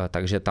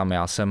 Takže tam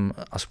já jsem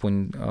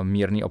aspoň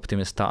mírný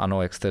optimista,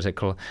 ano, jak jste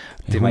řekl,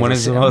 ty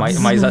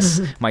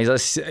mají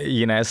zas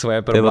jiné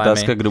svoje problémy. To je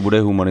otázka, kdo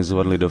bude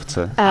humanizovat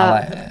lidovce.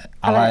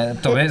 Ale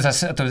to by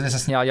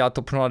zase měla dělat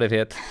TOP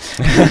 09.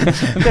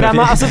 Která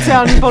má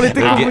asociální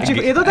politiku.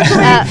 Je to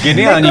takový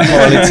geniální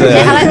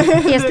koalice.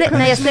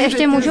 Ale jestli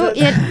ještě můžu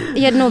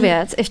jednu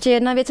věc. Ještě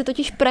jedna věc je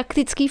totiž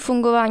praktický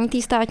fungování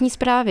té státní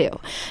správy. Jo.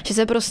 Že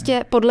se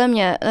prostě podle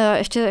mě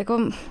ještě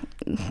jako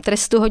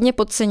trestu hodně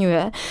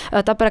podceňuje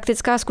ta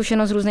praktická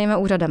zkušenost s různýma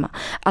úřadama.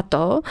 A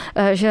to,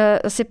 že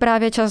si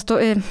právě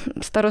často i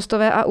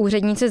starostové a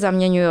úředníci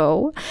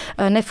zaměňujou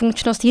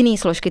nefunkčnost jiný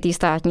složky té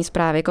státní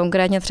správy,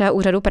 konkrétně třeba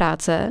úřadu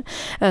práce,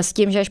 s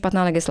tím, že je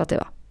špatná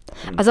legislativa.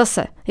 A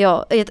zase,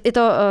 jo, je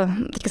to,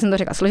 teďka jsem to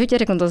řekla složitě,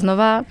 řeknu to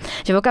znova,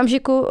 že v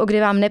okamžiku,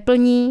 kdy vám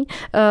neplní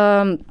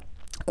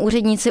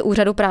úředníci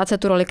úřadu práce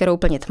tu roli, kterou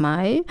plnit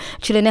mají,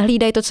 čili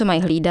nehlídají to, co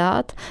mají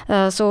hlídat,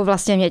 jsou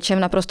vlastně v něčem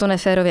naprosto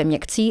neférově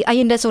měkcí a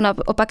jinde jsou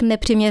naopak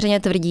nepřiměřeně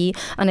tvrdí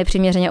a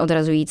nepřiměřeně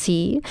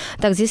odrazující,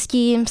 tak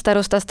zjistí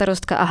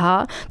starostka,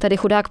 aha, tady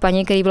chudák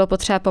paní, který bylo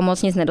potřeba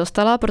pomoct, nic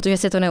nedostala, protože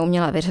si to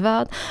neuměla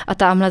vyřvat a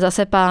tamhle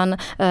zase pán,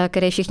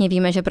 který všichni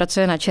víme, že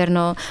pracuje na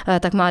černo,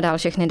 tak má dál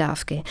všechny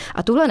dávky.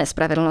 A tuhle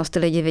nespravedlnost ty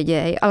lidi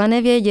vidějí, ale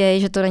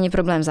nevědějí, že to není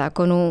problém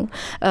zákonů,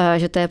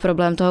 že to je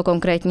problém toho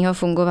konkrétního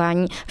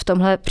fungování v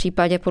tomhle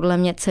případě podle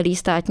mě celý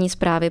státní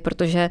správy,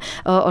 protože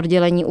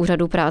oddělení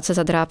úřadu práce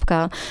za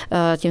Drábka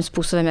tím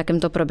způsobem, jakým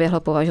to proběhlo,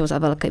 považuji za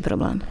velký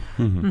problém.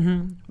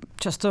 Mm-hmm.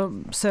 Často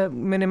se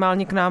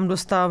minimálně k nám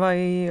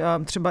dostávají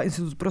a třeba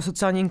Institut pro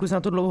sociální inkluzi na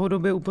to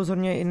dlouhodobě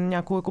upozorňuje i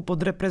nějakou jako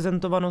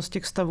podreprezentovanost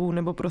těch stavů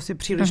nebo prostě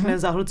přílišné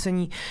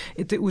zahlcení.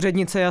 I ty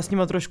úřednice, já s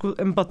nima trošku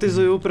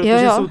empatizuju,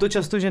 protože jsou to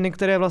často ženy,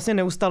 které vlastně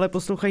neustále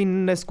poslouchají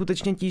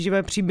neskutečně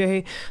tíživé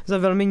příběhy za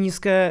velmi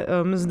nízké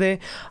mzdy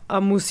a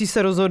musí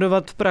se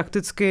rozhodovat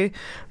prakticky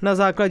na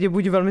základě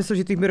buď velmi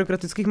složitých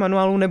byrokratických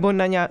manuálů nebo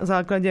na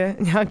základě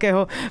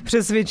nějakého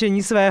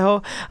přesvědčení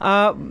svého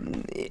a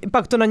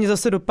pak to na ně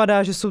zase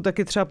dopadá, že jsou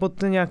taky třeba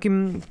pod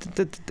nějakým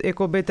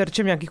jakoby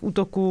terčem nějakých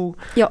útoků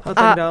a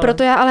tak dále. A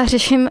proto já ale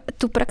řeším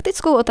tu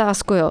praktickou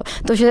otázku, jo.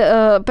 To, že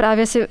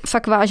právě si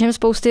fakt vážím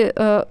spousty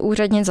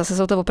úřednic, zase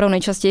jsou to opravdu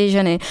nejčastěji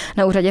ženy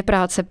na úřadě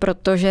práce,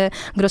 protože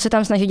kdo se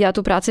tam snaží dělat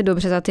tu práci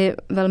dobře za ty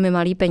velmi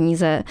malý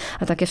peníze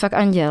a tak je fakt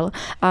anděl.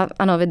 A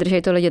ano,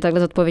 vydrží to lidi takhle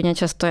zodpovědně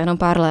často jenom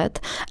pár let,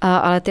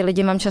 ale ty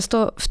lidi mám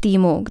často v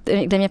týmu,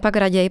 kde mě pak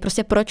raději,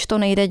 prostě proč to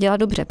nejde dělat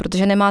dobře,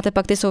 protože nemáte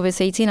pak ty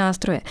související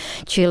nástroje.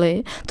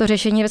 Čili to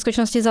řešení ve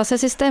skutečnosti zase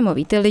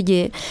systémový. Ty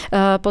lidi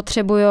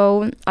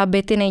potřebujou,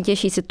 aby ty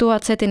nejtěžší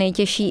situace, ty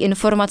nejtěžší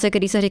informace,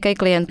 které se říkají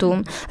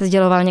klientům,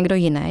 sděloval někdo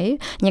jiný.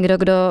 Někdo,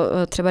 kdo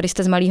třeba, když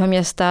jste z malého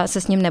města,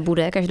 se s ním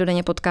nebude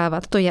každodenně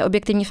potkávat. To je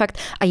objektivní fakt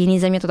a jiný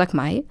země to tak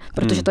mají,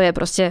 protože to je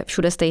prostě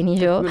všude stejný,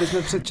 že jo? Byli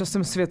jsme před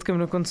časem svědkem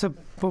dokonce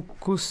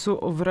pokusu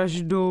o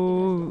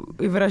vraždu,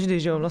 i vraždy,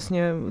 že jo,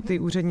 vlastně ty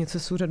úřednice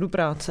z úřadu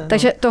práce.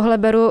 Takže tohle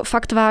beru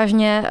fakt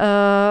vážně.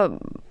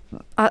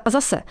 A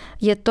zase,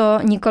 je to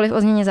nikoliv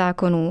o změně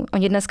zákonů.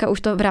 Oni dneska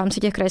už to v rámci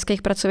těch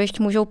krajských pracovišť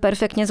můžou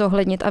perfektně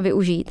zohlednit a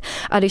využít.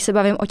 A když se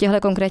bavím o těchto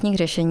konkrétních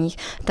řešeních,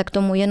 tak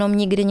tomu jenom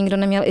nikdy nikdo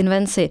neměl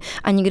invenci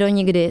a nikdo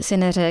nikdy si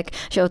neřekl,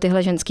 že o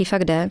tyhle ženský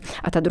fakt jde.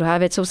 A ta druhá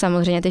věc jsou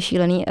samozřejmě ty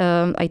šílený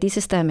IT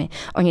systémy.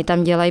 Oni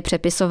tam dělají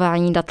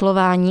přepisování,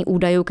 datlování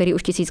údajů, který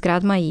už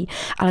 1000krát mají,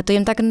 ale to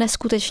jim tak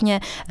neskutečně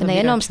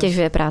nejenom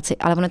stěžuje práci,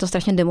 ale ono to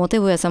strašně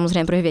demotivuje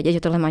samozřejmě, protože vědět, že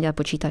tohle má dělat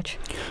počítač.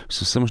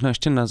 Se možná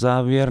ještě na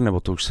závěr, nebo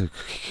to už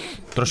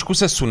trošku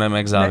se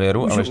suneme k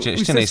závěru, ale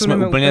ještě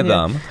nejsme úplně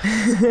tam.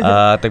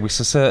 Tak bych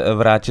se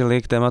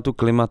vrátili k tématu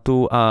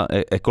klimatu a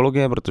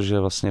ekologie, protože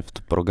vlastně v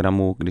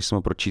programu, když jsem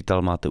ho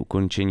pročítal, máte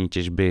ukončení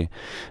těžby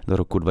do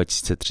roku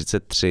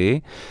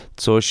 2033,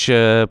 což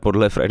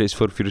podle Fridays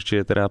for Future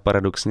je teda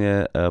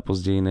paradoxně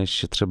později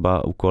než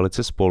třeba u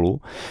koalice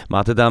Spolu.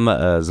 Máte tam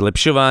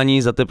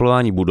zlepšování,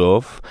 zateplování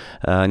budov,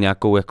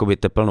 nějakou jakoby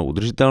tepelnou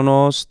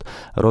udržitelnost,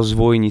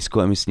 rozvoj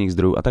nízkoemisních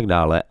zdrojů a tak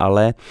dále,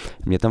 ale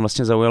mě tam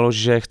vlastně zaujalo,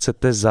 že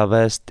chcete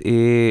zavést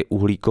i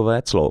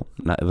uhlíkové clo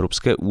na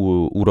evropské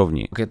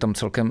úrovni. Je tam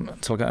celkem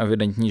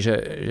evidentní,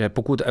 že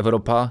pokud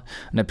Evropa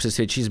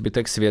nepřesvědčí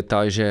zbytek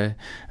světa,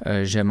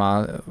 že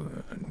má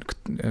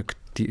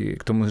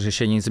k tomu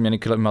řešení změny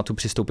klimatu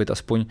přistoupit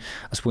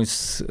aspoň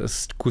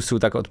z kusu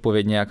tak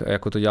odpovědně,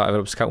 jako to dělá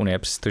Evropská unie,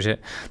 přestože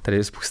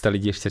tady spousta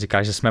lidí ještě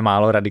říká, že jsme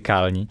málo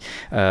radikální,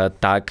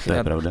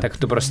 tak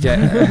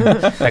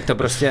to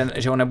prostě,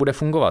 že on nebude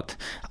fungovat.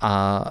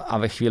 A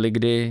ve chvíli,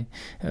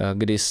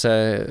 kdy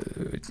se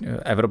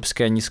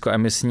evropské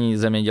nízkoemisní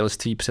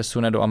zemědělství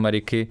přesune do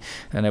Ameriky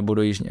nebo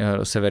do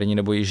severní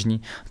nebo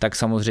jižní, tak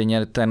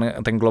samozřejmě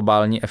ten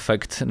globální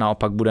efekt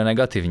naopak bude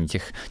negativní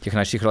těch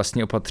našich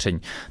vlastních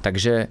opatření.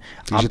 Takže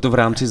to v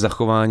rámci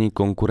zachování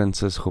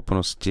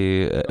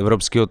konkurenceschopnosti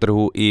evropského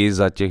trhu i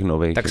za těch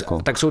nových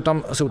tak jsou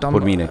tam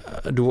podmínek.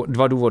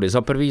 Dva důvody.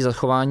 Za prvý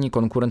zachování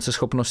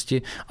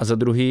konkurenceschopnosti a za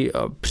druhý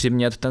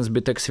přimět ten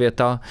zbytek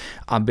světa,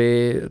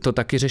 aby to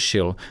taky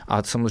řešil.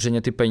 A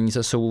samozřejmě ty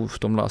peníze jsou v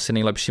tomhle asi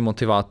nejlepší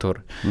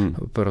motivátor,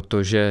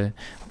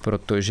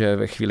 protože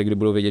ve chvíli, kdy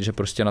budou vědět, že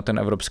prostě na ten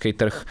evropský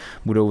trh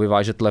budou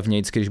vyvážet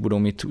levnějc, když budou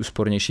mít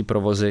úspornější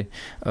provozy,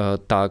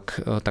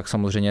 tak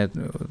samozřejmě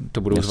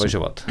to budou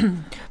zvažovat.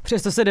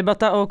 Přesto se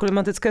debata o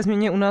klimatické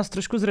změně u nás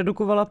trošku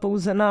zredukovala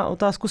pouze na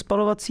otázku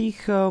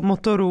spalovacích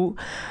motorů,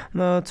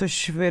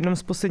 což v jednom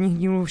z posledních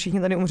dílů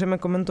Všichni tady umřeme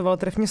komentoval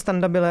trefně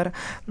Standa Biller,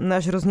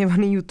 náš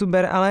rozněvaný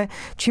youtuber, ale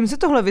čím si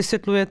tohle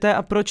vysvětlujete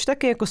a proč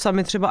taky jako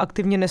sami třeba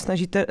aktivně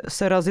nesnažíte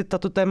se razit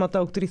tato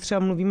témata, o kterých třeba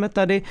mluvíme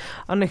tady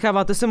a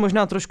necháváte se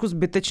možná trošku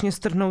zbytečně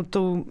strhnout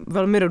tou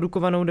velmi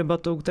redukovanou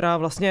debatou, která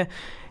vlastně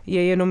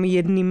je jenom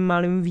jedním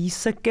malým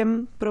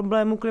výsekem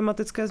problému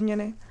klimatické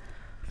změny?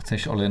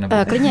 Chceš, Oli, nebo...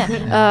 Klidně.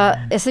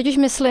 Já si totiž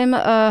myslím,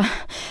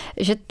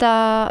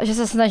 že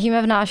se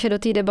snažíme vnášet do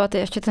té debaty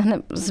ještě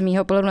ten z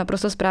mýho pohledu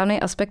naprosto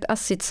správný aspekt a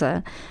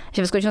sice,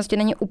 že ve skutečnosti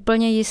není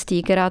úplně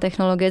jistý, která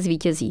technologie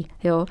zvítězí.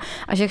 Jo?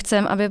 A že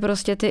chcem, aby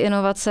prostě ty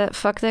inovace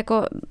fakt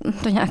jako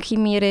do nějaký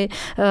míry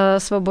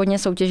svobodně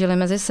soutěžily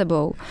mezi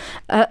sebou.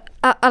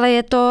 Ale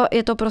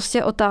je to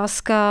prostě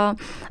otázka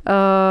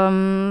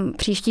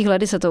příštích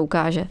let, se to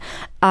ukáže.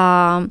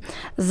 A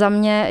za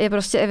mě je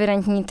prostě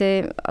evidentní,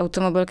 ty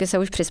automobilky se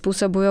už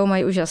přizpůsobují,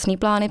 mají už jasný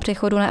plány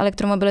přechodu na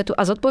elektromobilitu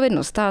a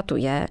zodpovědnost státu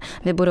je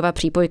vybudovat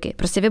přípojky.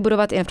 Prostě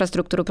vybudovat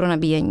infrastrukturu pro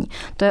nabíjení.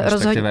 To je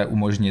respektive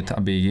umožnit,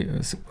 aby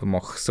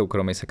mohl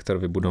soukromý sektor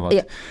vybudovat.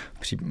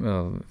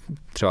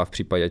 Třeba v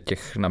případě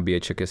těch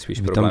nabíječek je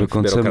spíš problém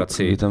v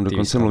byrokracii. Vy tam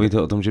dokonce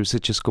mluvíte o tom, že by se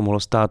Česko mohlo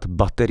stát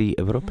baterií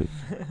Evropy.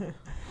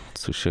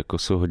 což jako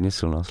jsou hodně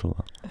silná slova.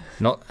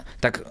 No,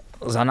 tak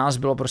za nás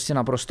bylo prostě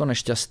naprosto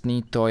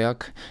nešťastný to,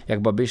 jak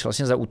Babiš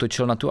vlastně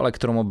zaútočil na tu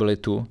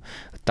elektromobilitu,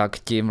 tak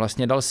tím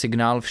vlastně dal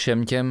signál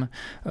všem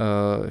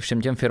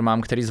těm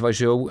firmám, který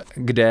zvažují,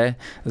 kde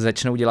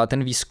začnou dělat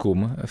ten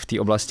výzkum v té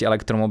oblasti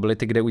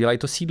elektromobility, kde udělají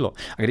to sídlo.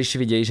 A když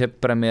vidějí, že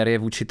premiér je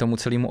vůči tomu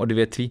celému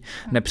odvětví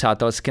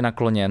nepřátelsky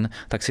nakloněn,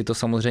 tak si to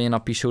samozřejmě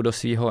napíšou do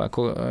svého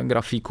jako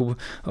grafíku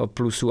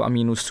plusů a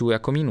mínusů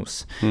jako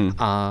mínus.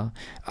 A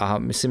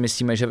my si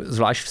myslíme, že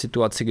zvlášť v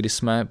situaci, kdy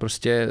jsme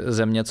prostě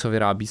země, co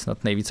vyrábí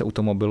snad nejvíce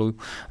automobilů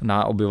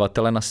na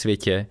obyvatele na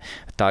světě,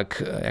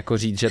 tak jako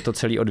říct, že to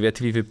celé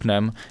odvětví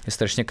vypnem, je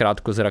strašně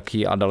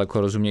krátkozraký a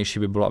daleko rozumnější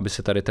by bylo, aby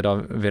se tady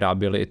teda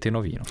vyráběly i ty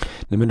nový. No.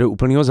 Jdeme do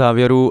úplného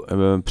závěru.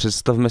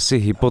 Představme si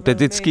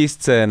hypotetický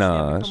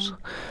scénář,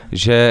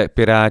 že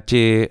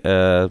Piráti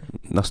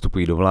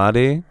nastupují do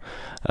vlády.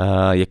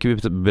 Jaký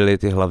by byly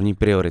ty hlavní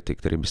priority,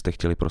 které byste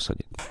chtěli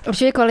prosadit?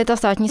 Určitě kvalita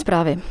státní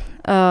správy,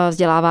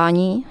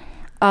 vzdělávání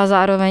a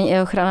zároveň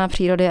i ochrana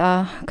přírody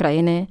a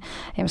krajiny.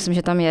 Já myslím,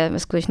 že tam je ve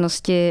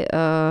skutečnosti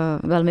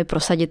velmi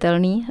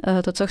prosaditelný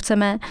to, co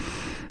chceme.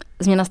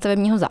 Změna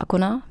stavebního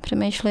zákona,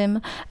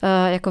 přemýšlím,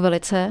 jako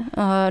velice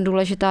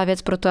důležitá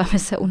věc pro to, aby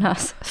se u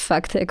nás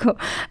fakt jako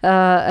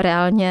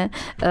reálně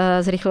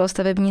zrychlilo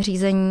stavební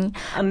řízení.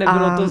 A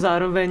nebylo to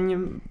zároveň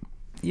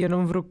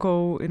jenom v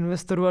rukou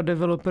investorů a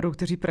developerů,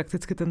 kteří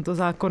prakticky tento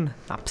zákon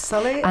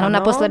napsali. Ano,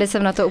 naposledy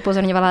jsem na to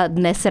upozorňovala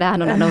dnes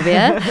ráno na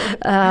Nově.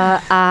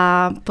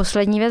 A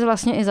poslední věc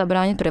vlastně i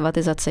zabránit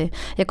privatizaci.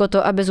 Jako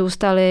to, aby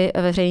zůstaly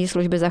veřejné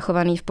služby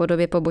zachované v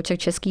podobě poboček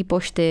České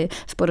pošty,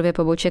 v podobě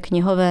poboček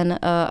knihoven,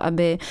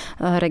 aby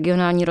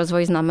regionální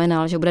rozvoj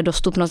znamenal, že bude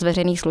dostupnost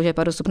veřejných služeb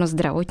a dostupnost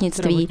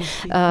zdravotnictví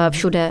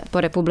všude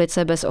po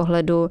republice bez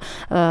ohledu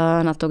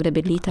na to, kde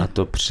bydlíte. A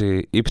to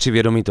i při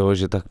vědomí toho,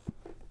 že tak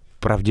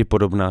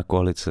pravděpodobná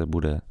koalice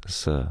bude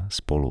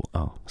Spolu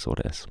a s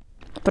ODS.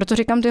 Proto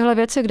říkám tyhle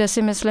věci, kde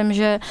si myslím,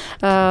 že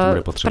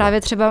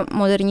právě třeba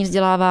moderní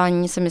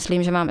vzdělávání si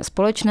myslím, že máme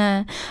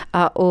společné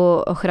a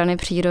u ochrany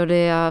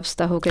přírody a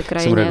vztahu ke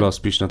krajině jsem reagoval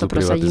spíš na tu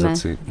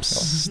privatizaci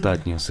prosadíme.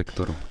 státního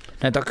sektoru.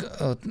 Ne,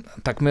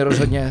 tak my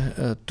rozhodně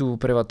tu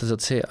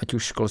privatizaci, ať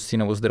už školství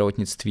nebo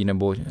zdravotnictví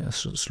nebo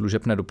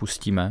služeb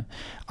nedopustíme.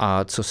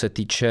 A co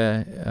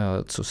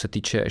se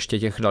týče ještě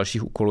těch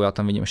dalších úkolů, já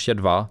tam vidím ještě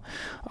dva.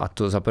 A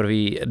to za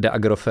prvý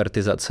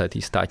deagrofertizace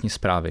té státní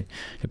správy.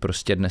 Že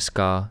prostě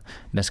dneska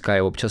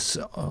je občas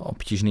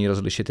obtížný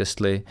rozlišit,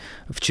 jestli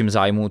v čím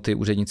zájmu ty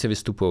úředníci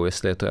vystupují,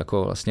 jestli je to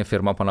jako vlastně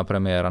firma pana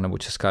premiéra nebo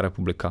Česká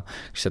republika.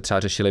 Když se třeba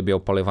řešili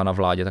biopaliva na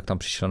vládě, tak tam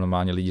přišli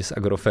normálně lidi z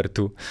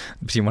Agrofertu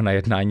přímo na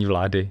jednání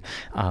vlády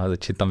a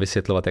začít tam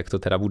vysvětlovat, jak to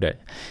teda bude.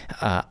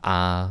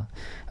 A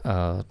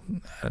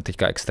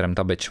teďka extrém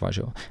ta Bečva,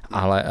 že jo.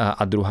 Ale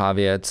a druhá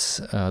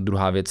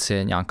věc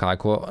je nějaká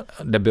jako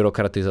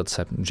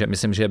debyrokratizace, že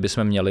myslím, že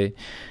bychom měli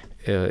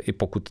i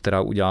pokud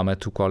teda uděláme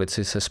tu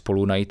koalici se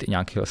Spolu, najít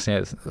nějaký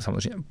vlastně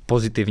samozřejmě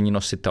pozitivní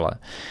nositele.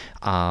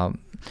 A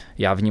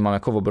já vnímám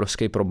jako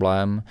obrovský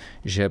problém,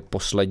 že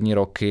poslední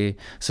roky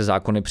se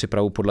zákony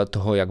připravují podle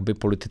toho, jak by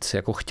politici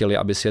jako chtěli,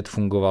 aby svět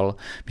fungoval,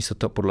 místo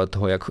toho podle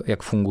toho,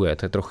 jak funguje.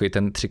 To je trochu i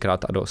ten 3x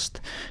a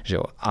dost. Že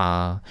jo?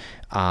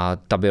 A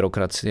ta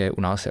byrokracie je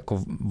u nás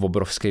jako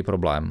obrovský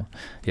problém.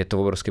 Je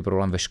to obrovský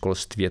problém ve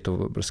školství, je to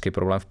obrovský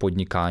problém v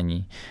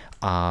podnikání.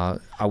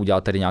 A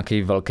udělat tedy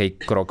nějaký velký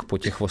krok po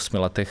těch 8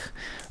 letech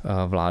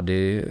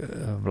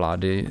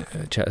vlády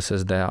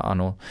ČSSD a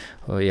ANO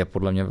je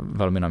podle mě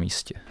velmi na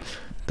místě.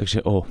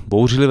 Takže o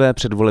bouřlivé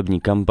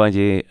předvolební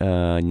kampani,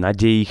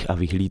 nadějích a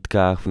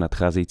vyhlídkách v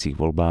nadcházejících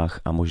volbách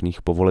a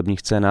možných povolebních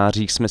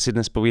scénářích jsme si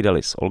dnes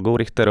povídali s Olgou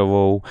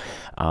Richterovou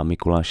a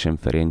Mikulášem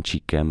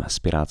Ferjenčíkem z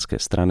Pirátské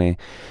strany.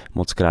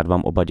 Moc krát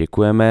vám oba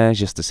děkujeme,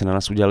 že jste si na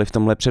nás udělali v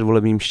tomhle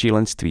předvolebním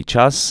šílenství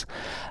čas.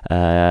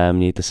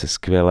 Mějte se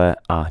skvěle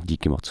a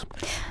díky moc.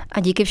 A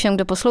díky všem,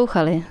 kdo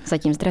poslouchali.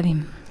 Zatím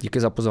zdravím. Díky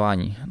za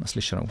pozvání.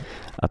 Naslyšenou.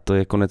 A to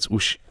je konec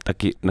už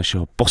taky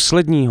našeho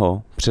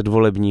posledního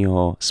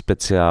předvolebního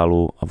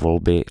speciálu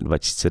volby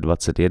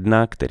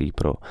 2021, který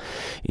pro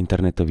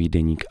internetový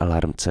deník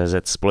Alarm.cz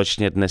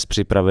společně dnes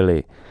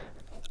připravili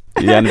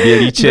Jan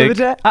Bělíček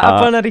Dobře, a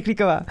Apolena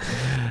Rychlíková.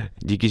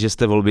 Díky, že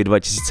jste volby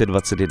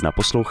 2021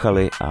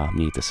 poslouchali a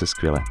mějte se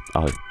skvěle.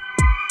 Ahoj.